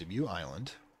head to Demu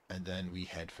Island, and then we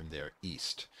head from there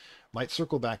east. Might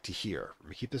circle back to here.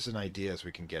 We keep this an idea as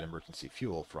we can get emergency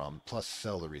fuel from, plus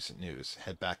sell the recent news.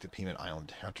 Head back to Payment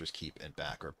Island, Hunter's Keep, and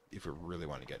back, or if we really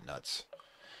want to get nuts.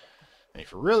 And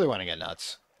if you really want to get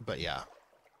nuts, but yeah.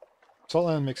 Salt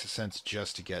Island makes sense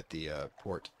just to get the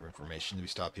port information. We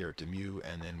stop here at Demu,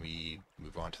 and then we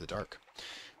move on to the dark.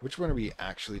 Which one are we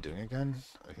actually doing again?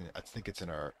 I think it's in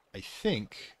our... I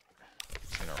think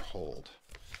it's in our hold.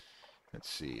 Let's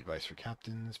see. Advice for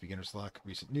captains, beginner's luck,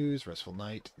 recent news, restful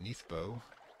night, Neathbow.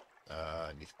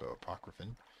 Neathbow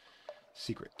Apocryphon.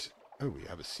 Secret. Oh, we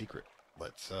have a secret.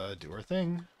 Let's do our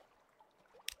thing.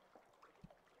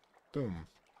 Boom.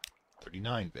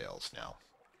 39 bales now.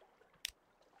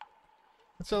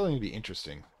 That's all going to be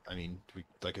interesting. I mean,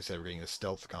 like I said, we're getting a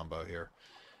stealth combo here.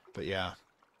 But yeah.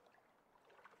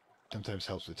 Sometimes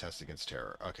helps with test against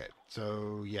terror. Okay,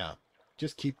 so yeah.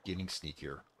 Just keep getting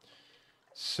sneakier.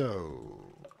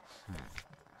 So...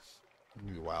 It'll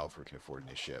be a while before we can afford a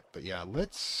new ship. But yeah,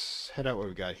 let's head out what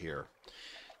we got here.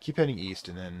 Keep heading east,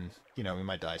 and then, you know, we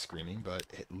might die screaming, but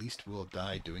at least we'll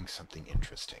die doing something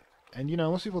interesting. And, you know,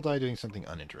 most people die doing something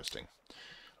uninteresting.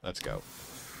 Let's go.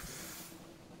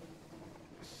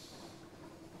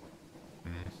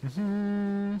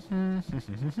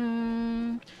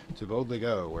 To boldly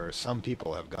go where some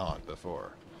people have gone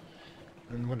before.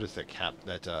 And what is the cap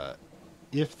that,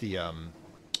 if the,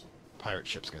 pirate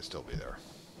ship's gonna still be there.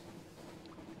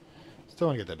 Still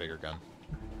want to get that bigger gun.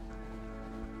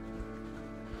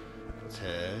 Let's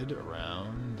head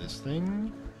around this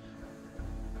thing.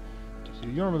 You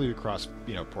normally cross,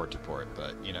 you know, port to port,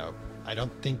 but, you know, I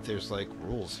don't think there's, like,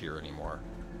 rules here anymore.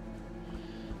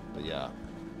 But, yeah.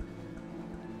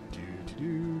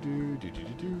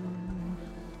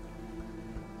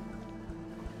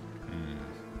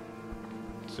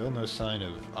 Still no sign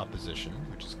of opposition,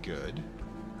 which is good.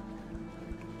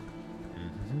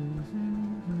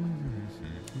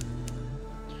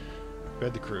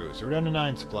 Fed the crew. So we're down to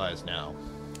 9 supplies now.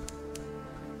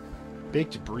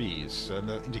 Baked breeze, so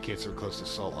that indicates we're close to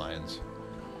salt lines.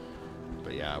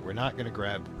 But yeah, we're not gonna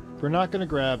grab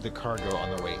the cargo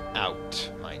on the way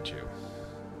out, mind you.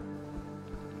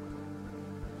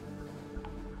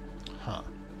 Huh.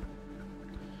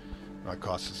 That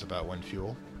costs us about 1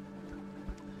 fuel.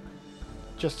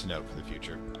 Just a note for the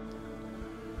future.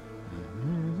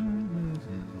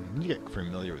 You get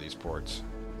familiar with these ports.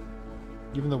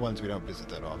 Even the ones we don't visit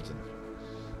that often.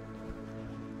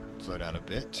 Slow down a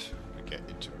bit. We get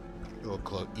into a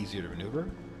little easier to maneuver.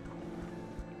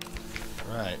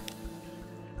 Alright.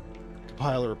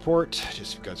 Compile a report,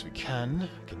 just because we can.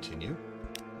 Continue.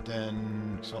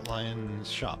 Then, Salt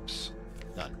Lion's shops.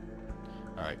 None.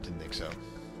 Alright, didn't think so.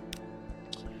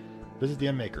 Visit the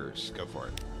M Makers. Go for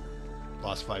it.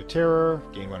 Lost 5 terror,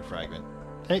 gain 1 fragment.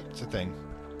 Hey, it's a thing.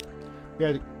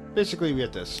 Basically, we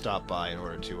had to stop by in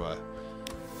order to,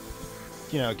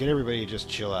 you know, get everybody to just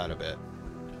chill out a bit.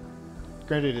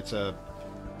 Granted, it's a,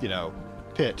 you know,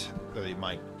 pit that they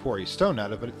might pour you stone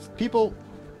out of, but it's, people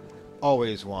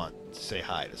always want to say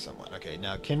hi to someone. Okay,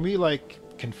 now, can we, like,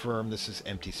 confirm this is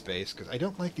empty space? Because I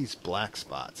don't like these black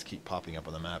spots keep popping up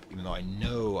on the map, even though I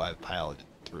know I've piloted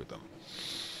through them.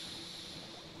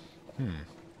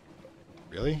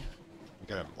 Really? We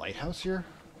got a lighthouse here?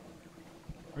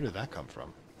 Where did that come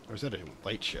from? Or is that a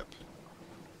lightship?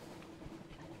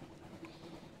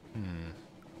 You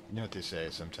know what they say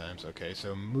sometimes. Okay,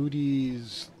 so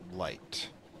Moody's Light.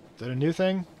 Is that a new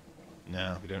thing?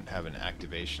 No, we don't have an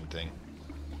activation thing.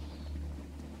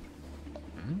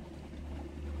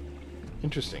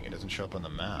 Interesting, it doesn't show up on the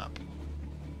map.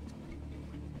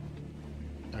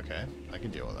 Okay, I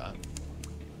can deal with that.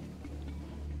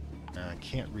 I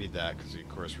can't read that because, of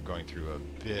course, we're going through a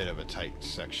bit of a tight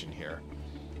section here.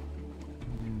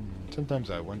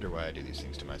 Sometimes I wonder why I do these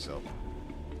things to myself.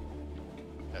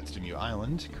 That's Demu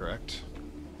Island, correct.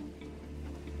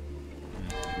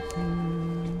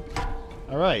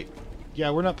 Alright.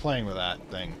 Yeah, we're not playing with that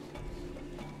thing.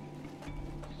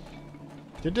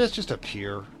 Did this just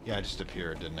appear? Yeah, it just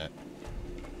appeared, didn't it?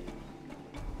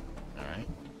 Alright.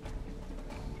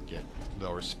 Get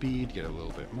lower speed, get a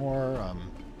little bit more.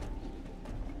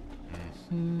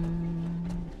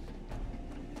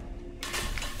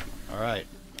 Alright.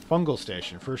 Fungal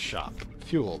station, first shop.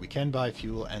 Fuel. We can buy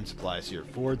fuel and supplies here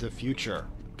for the future.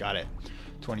 Got it.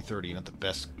 2030, not the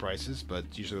best prices, but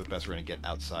usually the best we're going to get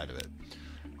outside of it.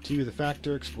 TV the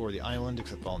factor, explore the island,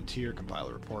 accept volunteer, compile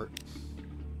a report.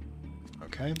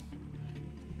 Okay.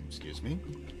 Excuse me.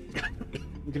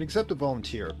 We can accept a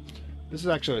volunteer. This is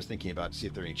actually what I was thinking about, to see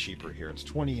if they're any cheaper here. It's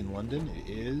 20 in London. It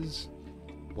is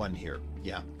 1 here.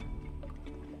 Yeah.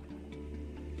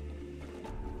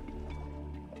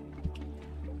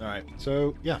 Alright,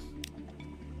 so, yeah.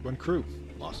 1 crew.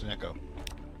 Lost an echo.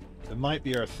 That might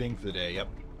be our thing for the day, yep.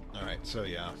 Alright, so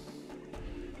yeah.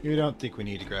 You don't think we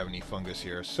need to grab any fungus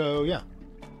here, so yeah.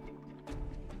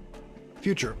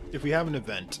 Future, if we have an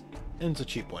event, and it's a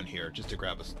cheap one here, just to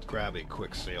grab a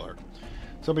quick sailor.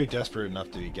 Somebody desperate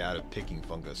enough to be out of picking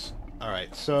fungus.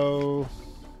 Alright, so...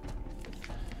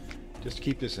 just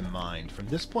keep this in mind. From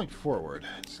this point forward,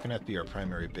 it's going to have to be our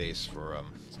primary base for,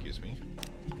 excuse me.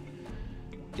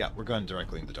 Yeah, we're going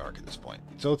directly in the dark at this point.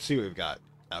 So let's see what we've got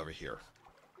over here.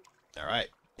 Alright,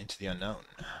 into the unknown.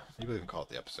 Maybe we can call it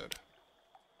the episode.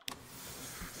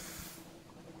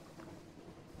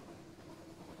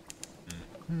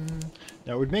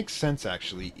 Now, it would make sense,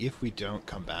 actually, if we don't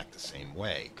come back the same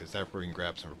way, because therefore we can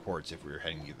grab some reports if we were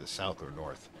heading either south or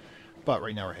north. But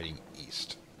right now we're heading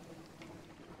east.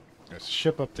 There's a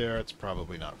ship up there. It's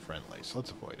probably not friendly, so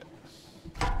let's avoid it.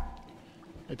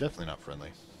 Yeah, definitely not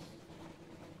friendly.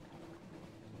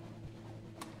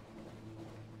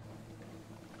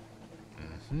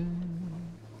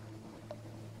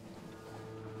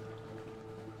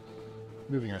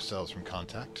 Moving ourselves from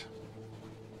contact.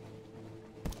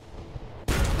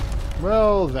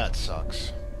 Well, that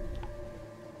sucks.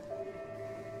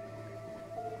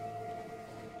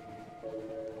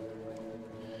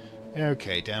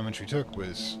 Okay, damage we took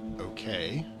was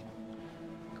okay.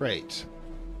 Great.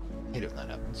 Hate it when that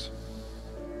happens.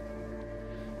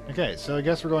 Okay, so I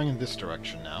guess we're going in this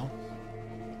direction now.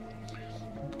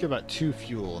 Get about 2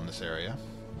 fuel in this area.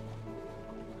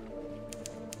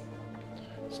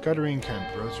 Scuttering, kind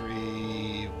of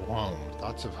rosary, home.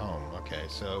 Thoughts of home. Okay,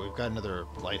 so we've got another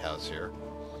lighthouse here.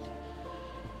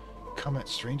 Come at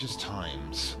strangest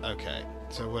times. Okay,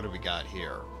 so what do we got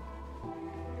here?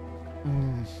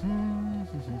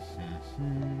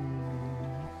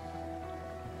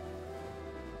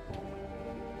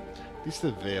 At least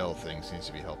the veil thing seems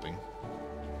to be helping.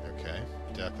 Okay,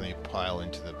 definitely pile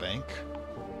into the bank.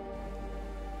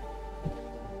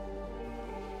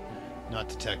 Not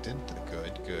detected.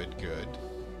 Good, good, good.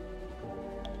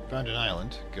 Found an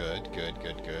island. Good, good,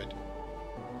 good, good.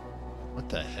 What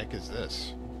the heck is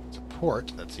this? It's a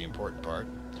port. That's the important part.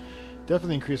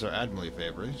 Definitely increase our Admiralty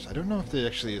favors. I don't know if there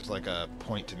actually is like a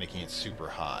point to making it super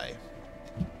high.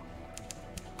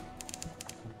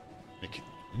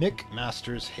 Mick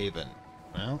Masters Haven.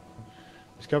 Well,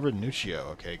 discovered Nuccio.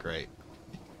 Okay, great.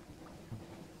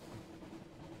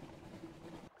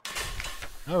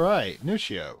 Alright,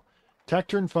 Nuccio.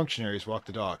 Tactern functionaries walk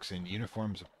the docks in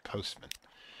uniforms of postmen.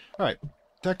 Alright,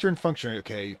 Tactern functionary,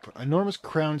 okay. Enormous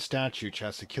crowned statue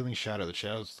casts a killing shadow. The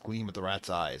shadows gleam with the rat's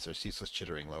eyes. Their ceaseless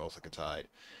chittering levels like a tide.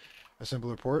 A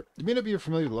simple report. You may not be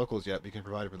familiar with the locals yet, but you can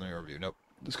provide a preliminary overview. Nope.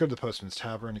 Let's go to the postman's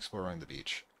tavern, explore along the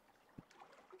beach.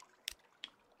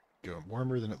 Go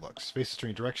warmer than it looks. Face a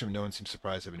strange direction, but no one seems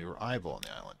surprised to have a new arrival on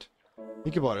the island.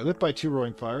 Incubator, lit by 2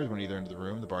 roaring fires when either into the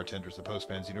room. The bartender is the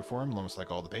postman's uniform, almost like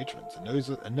all the patrons.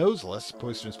 A noseless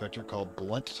postal inspector called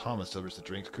Blunt Thomas delivers the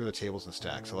drinks, clear the tables and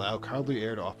stacks, allow cowardly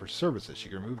air to offer services. She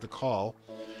can remove the call.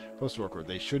 Postal worker,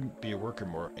 they shouldn't be a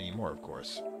worker anymore, of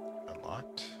course.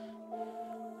 Unlocked.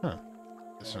 Huh.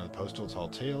 This one of the postal tall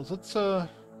tales. Let's see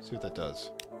what that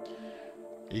does.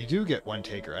 You do get one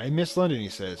taker. I miss London, he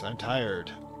says. I'm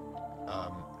tired.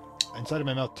 Inside of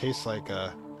my mouth tastes like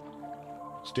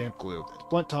stamp glue.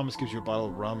 Blunt Thomas gives you a bottle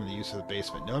of rum in the use of the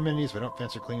basement. No amenities, but I don't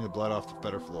fancy cleaning the blood off the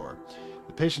better floor.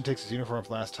 The patient takes his uniform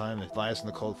for last time and lies on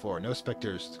the cold floor. No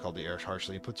specters, called the air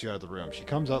harshly, and puts you out of the room. She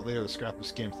comes out later with a scrap of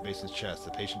skin from the basin's chest.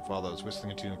 The patient follows,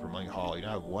 whistling a tune from Money Hall. You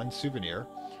now have 1 souvenir,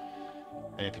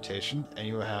 an amputation, and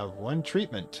you have 1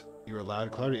 treatment. You are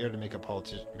allowed cloudy air to make a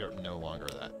politician. You're no longer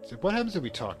that. So what happens if we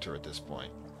talk to her at this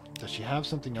point? Does she have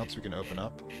something else we can open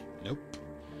up? Nope.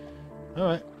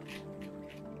 Alright.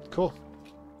 Cool.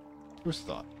 Who's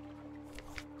thought?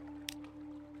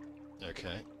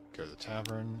 Okay. Go to the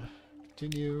tavern.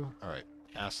 Continue. Alright.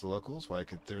 Ask the locals why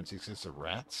there exists of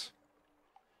rats.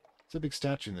 It's a big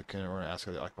statue in the corner. I want to ask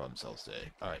how they occupy themselves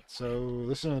today. Alright, so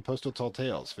listen to the postal tall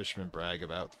tales. Fishermen brag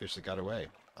about the fish that got away.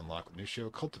 Unlock with new show.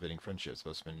 Cultivating friendships.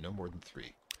 Postmen no more than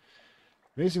 3.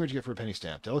 Amazing what you get for a penny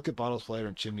stamp. Delicate bottles flatter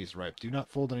and chimneys ripe. Do not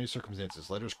fold under any circumstances.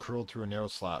 Letters curled through a narrow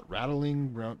slot.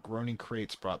 Rattling, groaning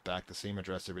crates brought back the same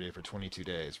address every day for 22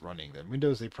 days, running. The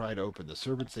windows they pried open. The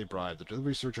servants they bribed. The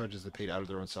delivery surcharges they paid out of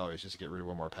their own salaries just to get rid of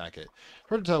one more packet.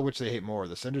 Hard to tell which they hate more,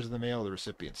 the senders of the mail or the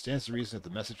recipient. Stands to reason if the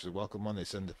message is a welcome one, they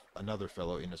send another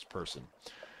fellow in its person.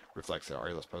 Reflects the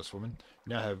Arieless postwoman.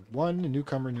 You now have 1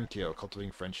 newcomer Nuccio,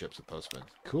 cultivating friendships with postmen.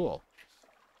 Cool.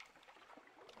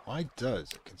 Why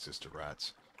does it consist of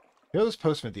rats? The other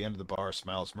postman at the end of the bar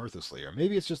smiles mirthlessly, or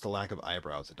maybe it's just the lack of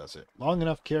eyebrows that does it. Long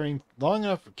enough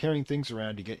for carrying things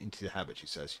around to get into the habit, she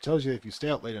says. She tells you that if you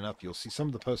stay out late enough, you'll see some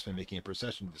of the postmen making a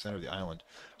procession to the center of the island,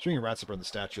 stringing rats up on the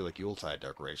statue like Yuletide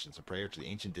decorations, a prayer to the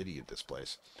ancient deity of this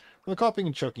place. From the coughing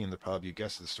and choking in the pub, you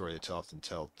guess the story they often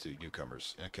tell to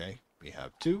newcomers. Okay, we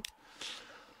have 2.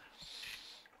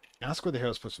 Ask where the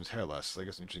hairless postman's hairless. I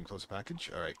guess I'm interesting close package.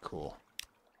 Alright, cool.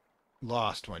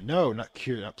 Lost one. No, not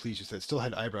cured, not pleased. You said it still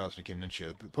had eyebrows when it came to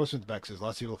Nuccio. The postman at the back says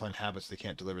lots of people find habits they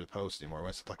can't deliver the post anymore.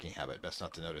 What's the plucking habit? Best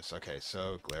not to notice. Okay,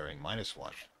 so glaring.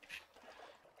 -1.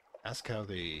 Ask how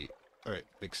they... Alright,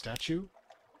 big statue.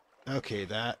 Okay,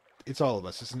 that It's all of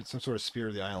us. It's some sort of spirit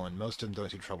of the island. Most of them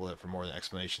don't see trouble for more than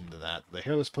explanation than that. The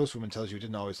hairless postwoman tells you he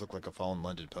didn't always look like a fallen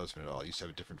London postman at all. He used to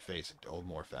have a different face, an old,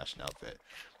 more fashion outfit.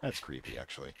 That's creepy,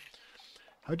 actually.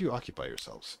 How do you occupy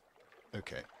yourselves?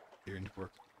 Okay. You're into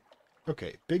work.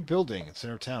 Okay. Big building in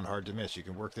center of town. Hard to miss. You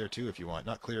can work there, too, if you want.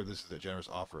 Not clear if this is a generous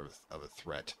offer of a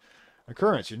threat.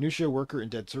 Occurrence. Your Nutio worker in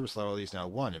dead service loyalty is now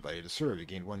 1. Invited to serve. You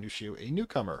gained 1 Nutio. A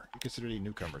newcomer. You're considered a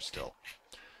newcomer still.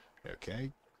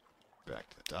 Okay. Back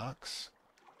to the docks.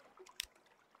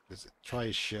 Try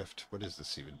a shift. What does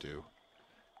this even do?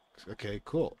 Okay,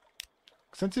 cool.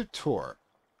 Extensive tour.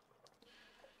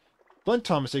 Blunt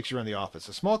Thomas takes you around the office,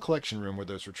 a small collection room where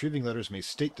those retrieving letters may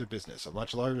state their business. A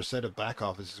much larger set of back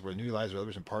offices where newly lives,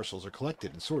 letters, and parcels are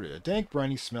collected and sorted. A dank,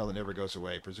 briny smell that never goes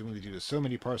away, presumably due to so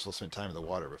many parcels spent time in the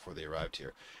water before they arrived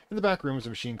here. In the back room is a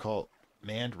machine called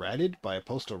manned ratted by a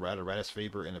postal rat, a Ratus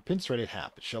Faber, in a pinch-threaded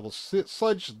hat. It shovels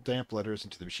sludge damp letters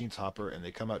into the machine's hopper, and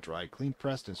they come out dried, clean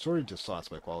pressed, and sorted into slots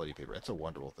by quality paper. That's a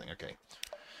wonderful thing. Okay.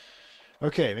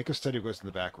 Okay, make a study of what goes in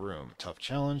the back room. Tough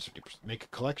challenge. 50%, make a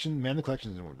collection. Man the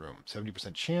collections in one room.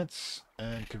 70% chance.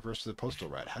 And converse to the postal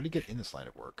rat. How do you get in this line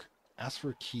of work? Ask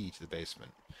for a key to the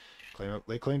basement.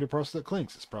 They claimed a parcel that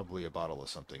clinks. It's probably a bottle of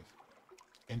something.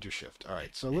 Enter shift.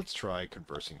 Alright, so let's try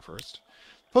conversing first.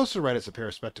 Postal rat has a pair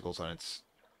of spectacles on its...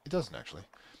 It doesn't, actually.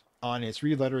 On its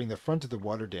re-lettering the front of the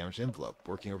water-damaged envelope,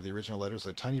 working over the original letters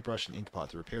with a tiny brush and ink pot.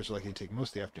 The repairs are likely to take most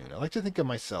of the afternoon. I like to think of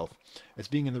myself as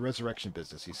being in the resurrection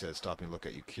business, he says, stopping to look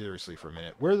at you curiously for a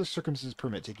minute. Where the circumstances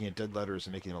permit, taking in dead letters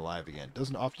and making them alive again.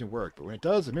 Doesn't often work, but when it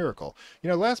does, a miracle. You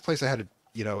know, last place I had a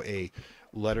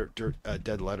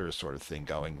dead letters sort of thing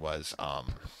going was, hang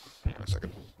on a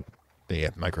second. The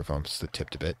microphone's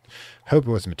tipped a bit. Hope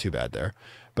it wasn't too bad there.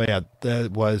 But yeah,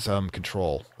 that was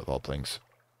Control, of all things.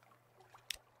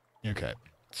 Okay,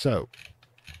 so,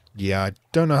 yeah, I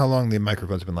don't know how long the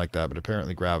microphone's been like that, but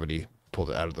apparently gravity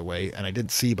pulled it out of the way, and I didn't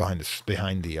see behind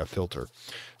the filter.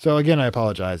 So again, I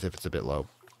apologize if it's a bit low.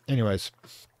 Anyways,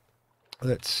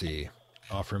 let's see.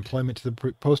 Offer employment to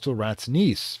the postal rat's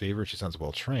niece. Favorite, she sounds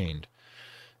well trained.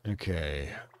 Okay,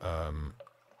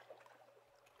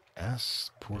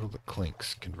 ask portal that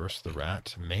clinks. Converse with the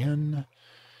rat. Man.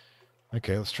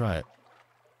 Okay, let's try it.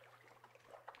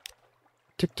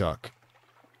 TikTok.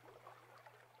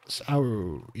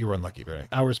 You were unlucky, very.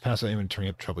 Hours pass on inventorying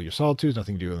up trouble your solitudes.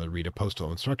 Nothing to do with the read a postal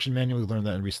instruction manual. We learned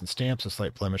that in recent stamps, a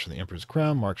slight blemish on the Emperor's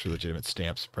crown marks for legitimate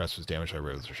stamps. Press was damaged by a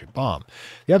revolutionary bomb.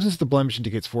 The absence of the blemish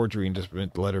indicates forgery and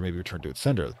the letter may be returned to its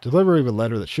sender. The delivery of a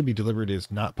letter that should be delivered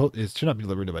should not be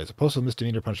delivered by a postal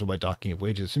misdemeanor punishable by docking of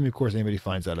wages, assuming, of course, anybody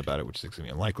finds out about it, which is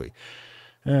extremely unlikely.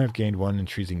 I've gained 1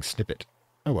 intriguing snippet.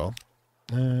 Oh well.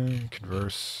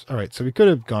 Converse. All right, so we could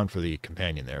have gone for the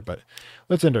companion there, but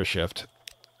let's end our shift.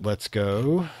 Let's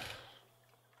go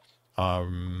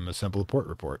assemble a port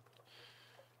report.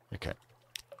 Okay.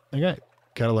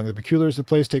 Cataloging the peculiars of the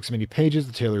place takes many pages.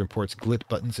 The tailor imports glit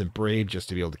buttons and braid just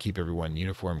to be able to keep everyone in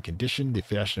uniform condition. The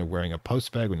fashion of wearing a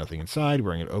post bag with nothing inside,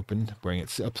 wearing it open, wearing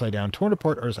it upside down, torn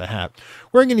apart, or as a hat.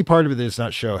 Wearing any part of it that does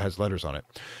not show has letters on it.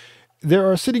 There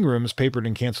are sitting rooms papered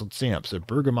in canceled stamps, a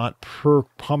bergamot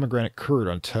pomegranate curd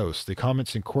on toast, the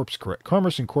commerce in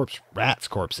rats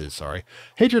corpses,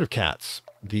 hatred of cats.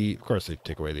 Of course, they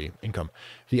take away the income.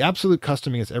 The absolute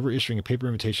custom against ever issuing a paper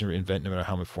invitation or invent, no matter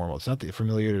how informal. It's not the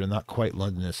familiarity and not quite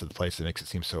Londonness of the place that makes it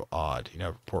seem so odd.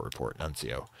 Report,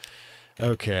 Nuncio.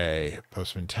 Okay,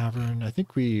 Postman Tavern. I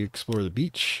think we explore the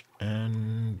beach,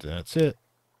 and that's it.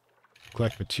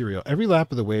 Collect material. Every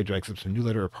lap of the way drags up some new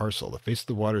letter or parcel. The face of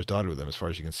the water is dotted with them as far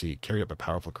as you can see, carried up a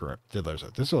powerful current. Dead letters.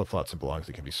 This is all thoughts and belongs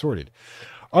that can be sorted.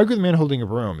 Argue with the man holding a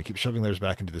broom. He keeps shoving letters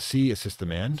back into the sea. Assist the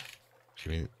man.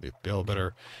 Excuse me, the bill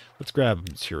better. Let's grab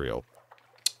material.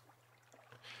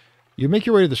 You make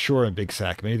your way to the shore in Big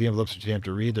Sack. Many of the envelopes are too damp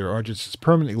to read. Their origins is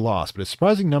permanently lost, but a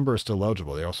surprising number are still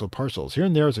legible. They are also parcels. Here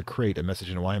and there is a crate, a message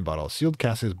in a wine bottle. A sealed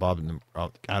caskets bobbing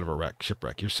out of a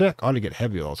shipwreck. Your sack ought to get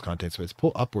heavy with all its contents, but it's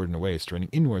pulled upward in a way, straining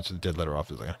inwards to the dead letter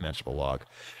office like a unmanageable log.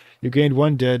 You gained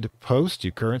 1 dead post.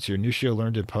 You currency. Your Nutio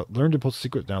learned to post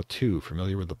secret. Now 2.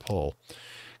 Familiar with the pull.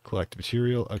 Collect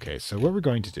material. Okay, so what we're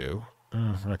going to do... we're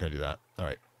not going to do that. All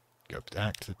right. Go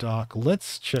back to the dock.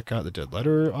 Let's check out the dead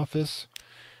letter office.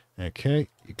 Okay.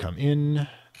 You come in.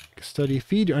 Study.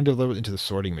 Feed your undelivered into the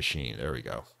sorting machine. There we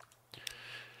go.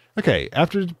 Okay.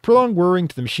 After prolonged whirring,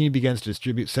 the machine begins to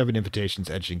distribute 7 invitations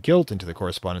edged in gilt into the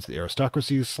correspondence of the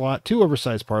aristocracy slot. 2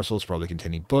 oversized parcels, probably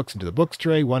containing books, into the books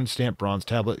tray. 1 stamped bronze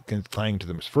tablet clanging to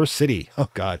the first city. Oh,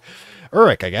 God.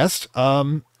 Uruk, I guess.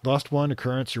 Lost 1,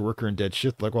 occurrence, your worker in dead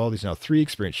shift. Like all these now 3,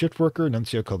 experienced shift worker.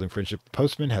 Nuncio called him friendship.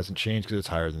 Postman hasn't changed because it's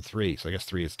higher than 3. So I guess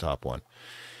 3 is the top one.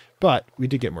 But we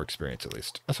did get more experience at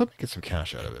least. I was hoping to get some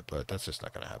cash out of it, but that's just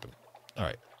not going to happen. All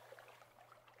right.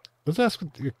 Let's ask.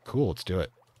 Cool, let's do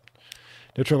it.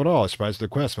 No trouble at all. I was surprised at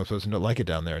the quest. Most folks don't like it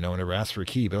down there. No one ever asks for a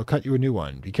key, but I'll cut you a new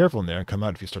one. Be careful in there and come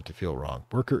out if you start to feel wrong.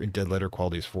 Worker in dead letter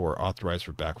qualities 4. Authorized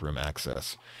for backroom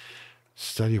access.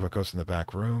 Study what goes in the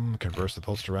back room. Converse the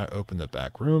postal rat. Open the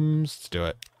back rooms. Let's do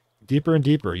it. Deeper and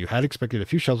deeper. You had expected a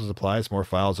few shelves of supplies, more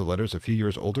files of letters a few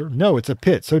years older. No, it's a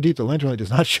pit so deep the lantern light does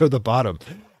not show the bottom.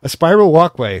 A spiral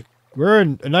walkway. We're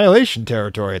in annihilation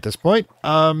territory at this point.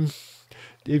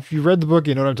 If you read the book,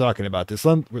 you know what I'm talking about. This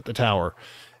one with the tower.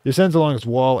 It ascends along its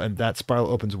wall, and that spiral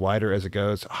opens wider as it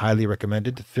goes. Highly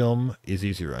recommended. The film is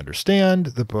easier to understand.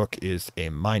 The book is a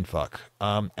mindfuck.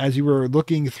 As you were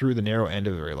looking through the narrow end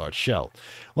of a very large shell.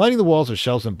 Lining the walls are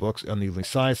shelves and books unevenly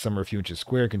sized. Some are a few inches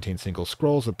square, contain single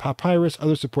scrolls of papyrus.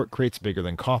 Others support crates bigger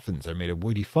than coffins. They're made of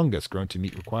woody fungus grown to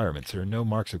meet requirements. There are no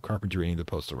marks of carpentry in any of the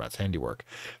postal rat's handiwork.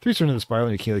 3 turn into the spiral,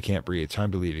 and you clearly can't breathe.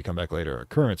 Time to leave. You come back later.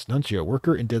 Occurrence. Nuncio.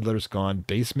 Worker in dead letters gone.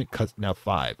 Basement cut now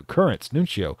 5. Occurrence.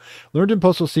 Nuncio. Learned in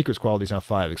postal secrets qualities now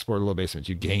 5. Explored a little basement.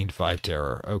 You gained 5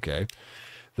 terror. Okay.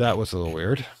 That was a little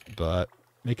weird, but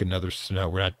make another. No,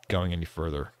 we're not going any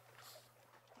further.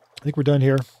 I think we're done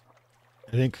here.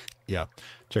 I think, yeah.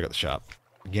 Check out the shop.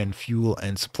 Again, fuel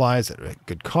and supplies at a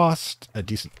good cost. A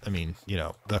decent, I mean, you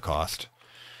know, the cost.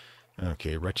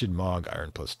 Okay, Wretched Mog,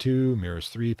 Iron +2, Mirrors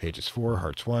 3, Pages 4,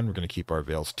 Hearts 1. We're going to keep our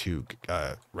Veils 2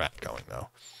 rat going, though.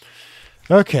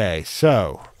 Okay,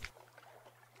 so.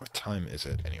 What time is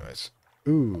it, anyways?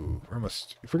 Ooh, we're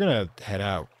almost. If we're going to head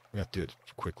out, we have to do it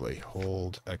quickly.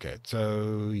 Hold. Okay,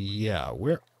 so, yeah.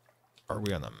 Where are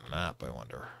we on the map, I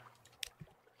wonder?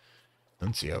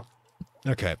 Nuncio.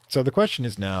 Okay, so the question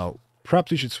is now, perhaps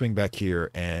we should swing back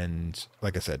here and,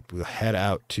 like I said, we'll head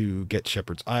out to get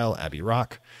Shepherd's Isle, Abbey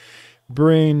Rock,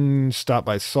 stop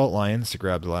by Salt Lions to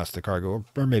grab the last of the cargo,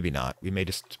 or maybe not. We may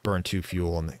just burn 2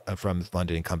 fuel from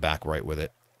London and come back right with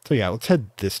it. So yeah, let's head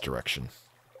this direction,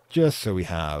 just so we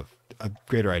have a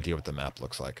greater idea what the map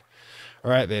looks like.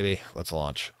 All right, baby, let's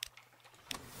launch.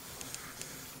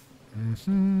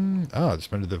 Oh,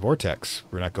 just went into the vortex.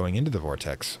 We're not going into the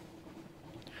vortex.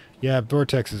 Yeah,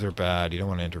 vortexes are bad. You don't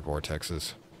want to enter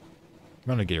vortexes. You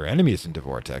want to get your enemies into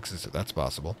vortexes, if that's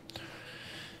possible.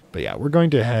 But yeah, we're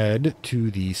going to head to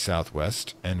the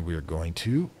southwest, and we're going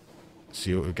to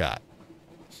see what we've got.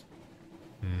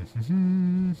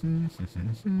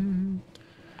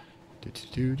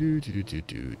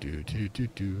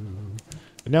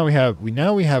 But now we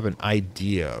have an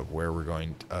idea of where we're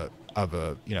going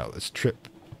this trip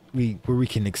where we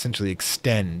can essentially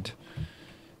extend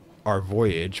our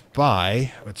voyage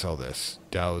by, what's all this?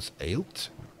 Dow's Ailt?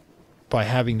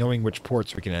 By knowing which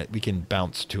ports we can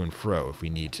bounce to and fro if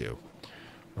we need to.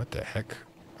 What the heck?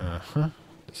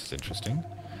 This is interesting.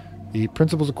 The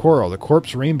Principles of Coral. The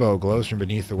corpse rainbow glows from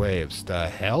beneath the waves. The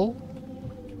hell?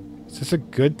 Is this a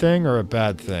good thing or a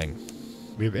bad thing?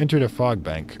 We've entered a fog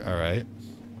bank. All right.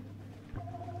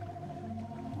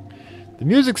 The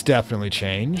music's definitely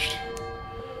changed.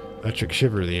 Electric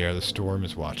shiver in the air. The storm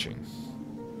is watching.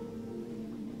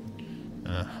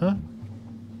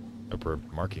 Hope we're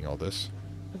marking all this.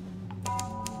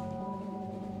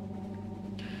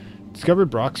 Discovered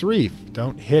Brock's Reef.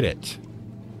 Don't hit it.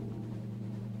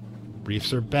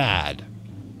 Reefs are bad.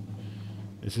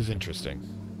 This is interesting.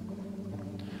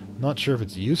 Not sure if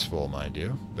it's useful, mind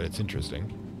you, but it's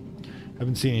interesting.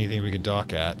 Haven't seen anything we can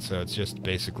dock at, so it's just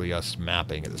basically us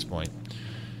mapping at this point.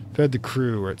 Fed the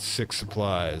crew. We're at 6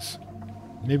 supplies.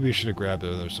 Maybe we should have grabbed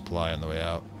another supply on the way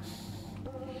out.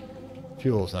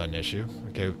 Fuel's not an issue.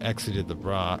 Okay, we've exited the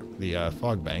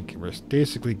fog bank. We're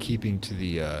basically keeping to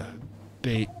the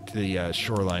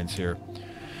shorelines here.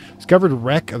 Discovered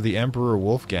wreck of the Emperor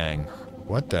Wolfgang.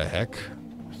 What the heck?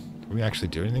 Did we actually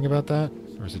do anything about that?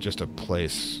 Or is it just a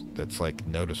place that's, like,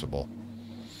 noticeable?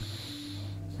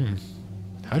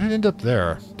 How did it end up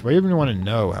there? Do I even want to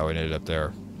know how it ended up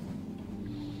there?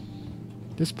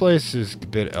 This place is a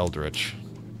bit eldritch.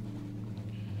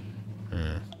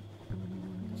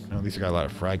 Oh, at least I got a lot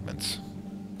of fragments.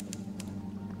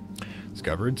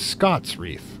 Discovered Scott's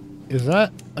Reef. Is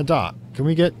that a dock? Can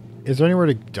we get... Is there anywhere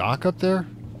to dock up there?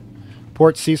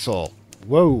 Port Cecil.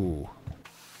 Whoa.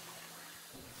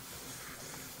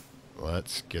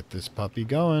 Let's get this puppy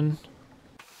going.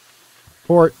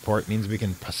 Port. Port means we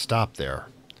can stop there.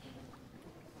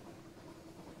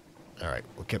 Alright,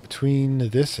 we'll get between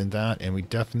this and that, and we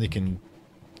definitely can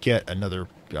get another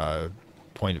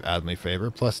point of Admiralty favor,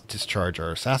 plus discharge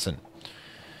our assassin.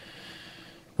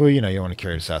 Well, you know, you don't want to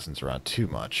carry assassins around too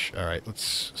much. Alright,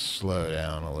 let's slow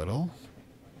down a little.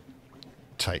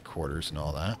 Tight quarters and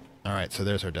all that. Alright, so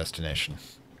there's our destination.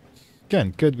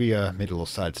 Again, good we made a little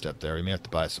sidestep there. We may have to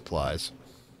buy supplies.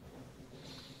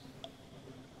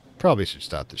 Probably should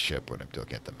stop the ship when I'm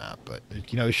looking at the map, but,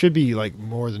 you know, it should be, like,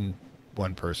 more than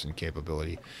one person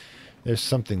capability. There's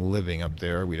something living up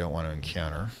there we don't want to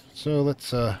encounter. So let's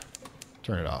turn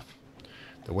it off.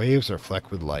 The waves are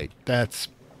flecked with light. That's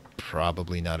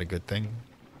probably not a good thing.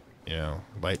 You know,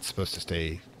 light's supposed to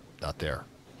stay not there.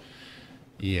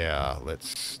 Yeah,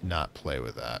 let's not play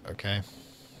with that, okay?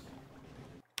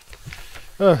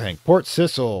 Okay, Port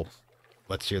Sissel.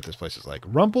 Let's see what this place is like.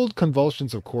 Rumpled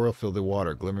convulsions of coral fill the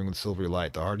water, glimmering with silvery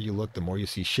light. The harder you look, the more you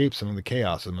see shapes among the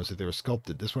chaos, almost as if they were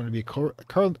sculpted. This one would be a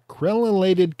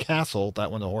crenellated castle,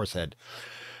 that one the horse head.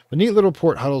 The neat little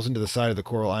port huddles into the side of the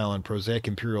coral island, prosaic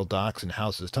imperial docks and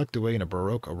houses tucked away in a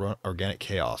baroque organic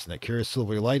chaos. And that curious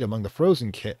silvery light among the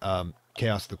frozen chaos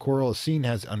of the coral is seen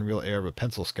has the unreal air of a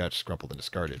pencil sketch, scrumpled and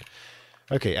discarded.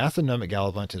 Okay, ask the gnome at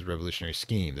Gallivant his revolutionary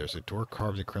scheme. There's a door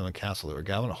carved in Krillin Castle where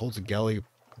Gallivant holds a gaily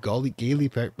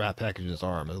wrapped package in his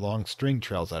arm. A long string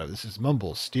trails out of it. This is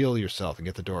Mumbles. Steal yourself and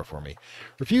get the door for me.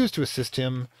 Refuse to assist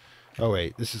him. Oh,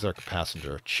 wait. This is our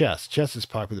passenger. Chess. Chess is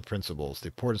popular with principals.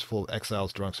 The port is full of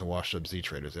exiles, drunks, and washed-up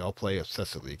Z-traders. They all play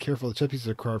obsessively. Careful, the chess pieces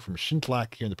are carved from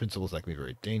Shintlak. Here in the principals, that can be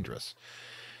very dangerous.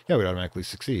 Yeah, we'd automatically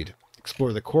succeed.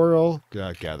 Explore the coral.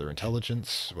 Gather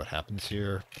intelligence. What happens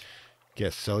here?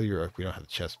 Guess cellular. We don't have the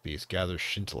chess piece. Gather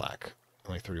Shintlak.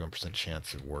 Only 31%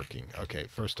 chance of working. Okay,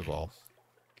 first of all,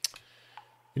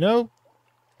 you know,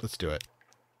 let's do it.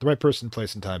 The right person,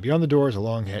 place, and time. Beyond the door is a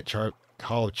long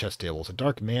hall of chess tables. A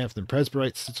dark man from the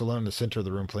Presbyterites sits alone in the center of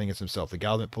the room playing against himself. The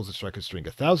Gallivant pulls a striker's string.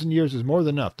 1,000 years is more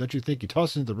than enough, don't you think? He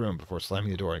tosses into the room before slamming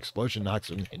the door. An explosion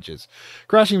knocks it from the hinges.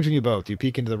 Crashing between you both, you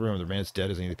peek into the room. The man's dead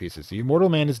as any of the pieces. The immortal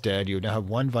man is dead. You now have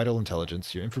one vital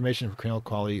intelligence. Your information for criminal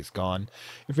quality is gone.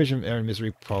 Information for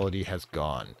misery quality has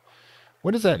gone.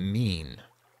 What does that mean?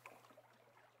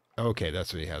 Okay,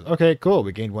 that's what he has. Okay, cool.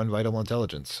 We gained one vital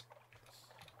intelligence.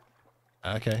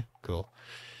 Okay, cool.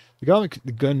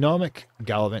 The gnomic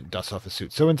Gallivant dusts off his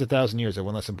suit. So into 1,000 years at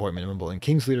one less appointment in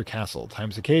King's Leader Castle.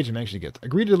 Time's the cage and managed to get.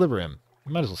 Agree to deliver him.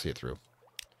 We might as well see it through.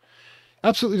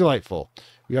 Absolutely delightful.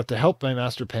 We have to help my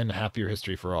master pen a happier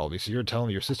history for all. Be sure to tell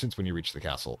him your assistance when you reach the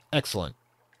castle. Excellent.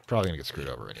 Probably going to get screwed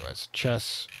over anyways.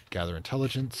 Chess. Gather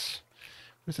intelligence.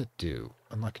 What does that do?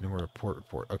 Unlock a new report.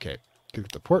 Okay. Look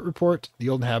at the port report. The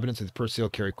old inhabitants of the Perseal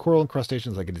carry coral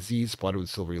incrustations like a disease spotted with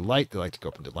silvery light. They like to go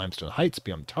up into limestone heights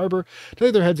beyond the harbor, to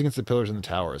lay their heads against the pillars in the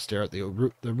tower, stare at the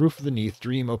roof beneath,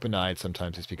 dream open-eyed.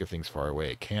 Sometimes they speak of things far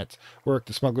away. It can't work.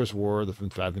 The smuggler's war, the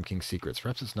Fathom King's secrets.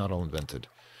 Perhaps it's not all invented.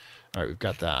 All right, we've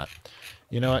got that.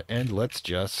 You know what? And let's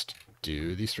just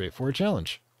do the straightforward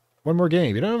challenge. One more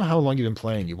game. You don't know how long you've been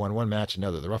playing. You won one match,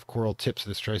 another. The rough coral tips of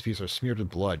this choice piece are smeared with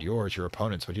blood. Yours, your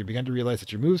opponent's. But you begin to realize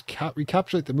that your moves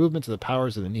recapitulate the movements of the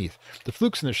powers underneath. The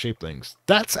flukes and their shapelings.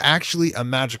 That's actually a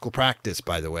magical practice,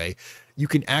 by the way. You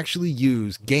can actually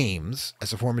use games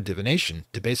as a form of divination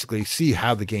to basically see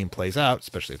how the game plays out,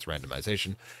 especially its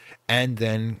randomization. And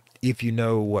then if you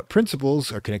know what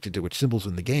principles are connected to which symbols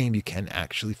in the game, you can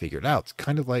actually figure it out. It's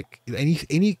kind of like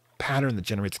any pattern that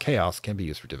generates chaos can be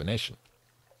used for divination.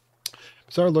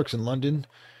 Bazaar lurks in London.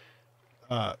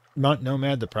 Mount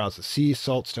Nomad, the prowls the sea,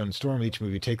 Salt, Stone, and Storm. Each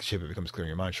move you take the ship, it becomes clear in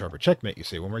your mind. Sharper checkmate, you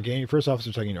say. One more game, your first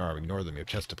officer tugging your arm. Ignore them, you have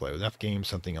chess to play. With enough games,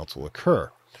 something else will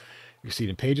occur. You succeed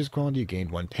in pages quality, you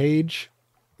gained one page.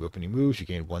 You open your moves, you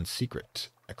gained one secret.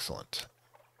 Excellent.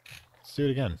 Let's do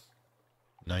it again.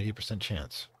 90%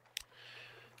 chance.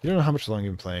 You don't know how much longer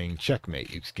you've been playing.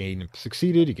 Checkmate, you've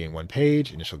succeeded, you gain one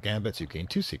page. Initial gambits, you gain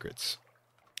two secrets.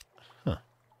 Huh.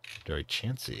 Very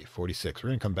chancy. 46. We're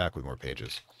going to come back with more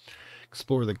pages.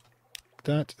 Explore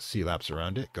that. Sea laps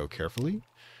around it. Go carefully.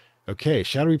 Okay.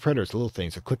 Shadowy predators. Little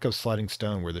things. A click of sliding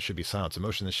stone where there should be silence. A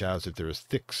motion in the shadows if there is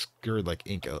thick skirt like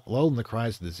ink. A lull in the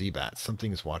cries of the Z-bats.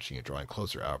 Something is watching you, drawing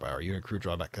closer hour by hour. You and crew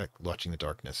draw back, watching the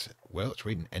darkness. Well, let's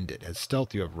wait and end it. As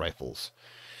stealth, you have rifles.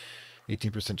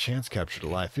 18% chance. Captured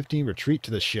alive. 15. Retreat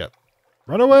to the ship.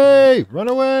 Run away! Run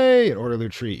away! An orderly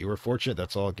retreat. You were fortunate,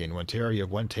 that's all. Gain one terror. You have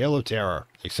one tale of terror.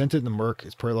 Accented in the murk.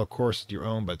 Its parallel course is your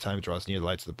own. By the time it draws near, the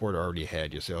lights of the port are already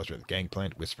ahead. Your sailors are at the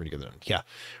gangplank, whispering together. Yeah,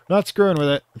 we're not screwing with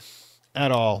it.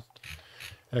 At all.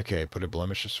 Okay, put a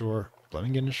blemish ashore.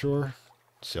 Blemmingen ashore.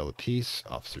 Sail the peace.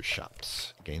 Officer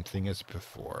shops. Game thing as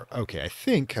before. Okay, I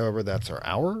think, however, that's our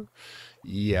hour.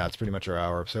 Yeah, it's pretty much our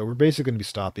hour. So we're basically going to be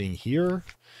stopping here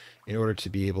in order to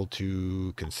be able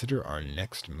to consider our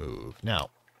next move.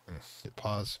 Now, hit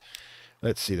pause.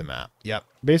 Let's see the map. Yep.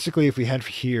 Basically, if we head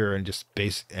here and just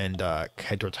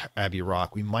head towards Abbey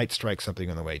Rock, we might strike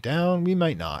something on the way down. We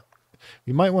might not.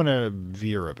 We might want to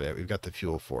veer a bit. We've got the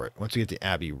fuel for it. Once we get to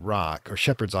Abbey Rock, or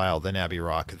Shepherd's Isle, then Abbey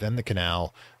Rock, then the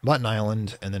Canal, Mutton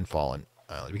Island, and then Fallen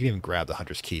Island. We can even grab the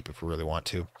Hunter's Keep if we really want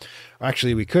to.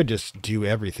 Actually, we could just do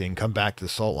everything, come back to the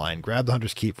Salt Line, grab the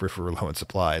Hunter's Keep if we're low on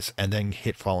supplies, and then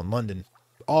hit Fallen London,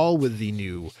 all with the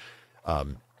new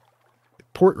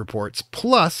port reports,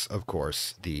 plus, of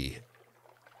course, the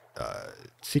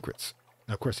secrets.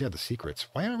 Now, of course, yeah, the secrets.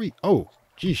 Why aren't we... Oh,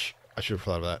 geesh. I should have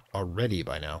thought of that already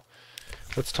by now.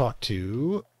 Let's talk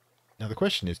to... Now, the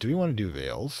question is, do we want to do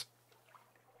veils?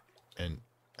 And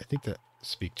I think that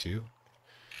speak to.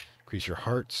 Increase your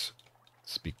hearts.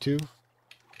 Speak to.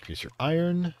 Increase your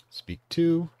iron. Speak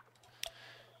to.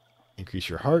 Increase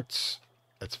your hearts.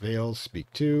 That's veils.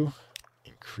 Speak to.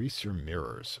 Increase your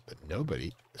mirrors. But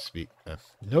nobody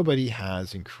nobody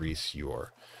has increased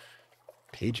your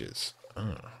pages.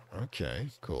 Oh, okay,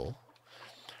 cool.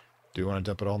 Do we want to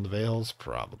dump it all in the veils?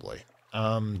 Probably.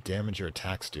 Damage your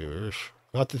attacks, dude.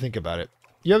 We'll have to think about it.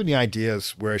 You have any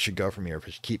ideas where I should go from here? If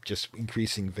I should keep just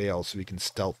increasing veils so we can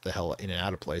stealth the hell in and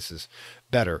out of places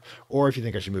better, or if you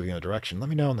think I should move in a direction, let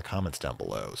me know in the comments down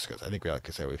below. Because I think, like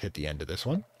I said, we've hit the end of this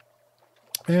one,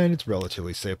 and it's a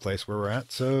relatively safe place where we're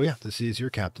at. So yeah, this is your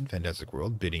Captain Fantastic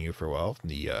World bidding you farewell from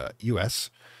the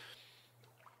U.S.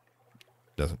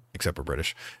 Doesn't, except for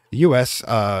British. The U.S.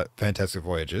 Fantastic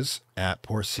Voyages at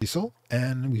Port Cecil,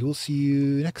 and we will see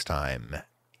you next time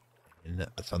in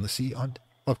Sunless Sea on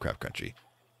Lovecraft Country.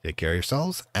 Take care of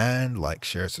yourselves, and like,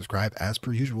 share, subscribe as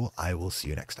per usual. I will see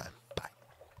you next time. Bye.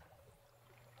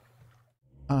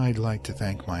 I'd like to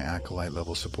thank my Acolyte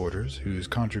level supporters, whose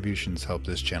contributions help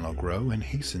this channel grow and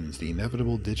hastens the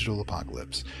inevitable digital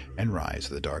apocalypse and rise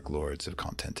of the Dark Lords of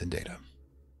content and data.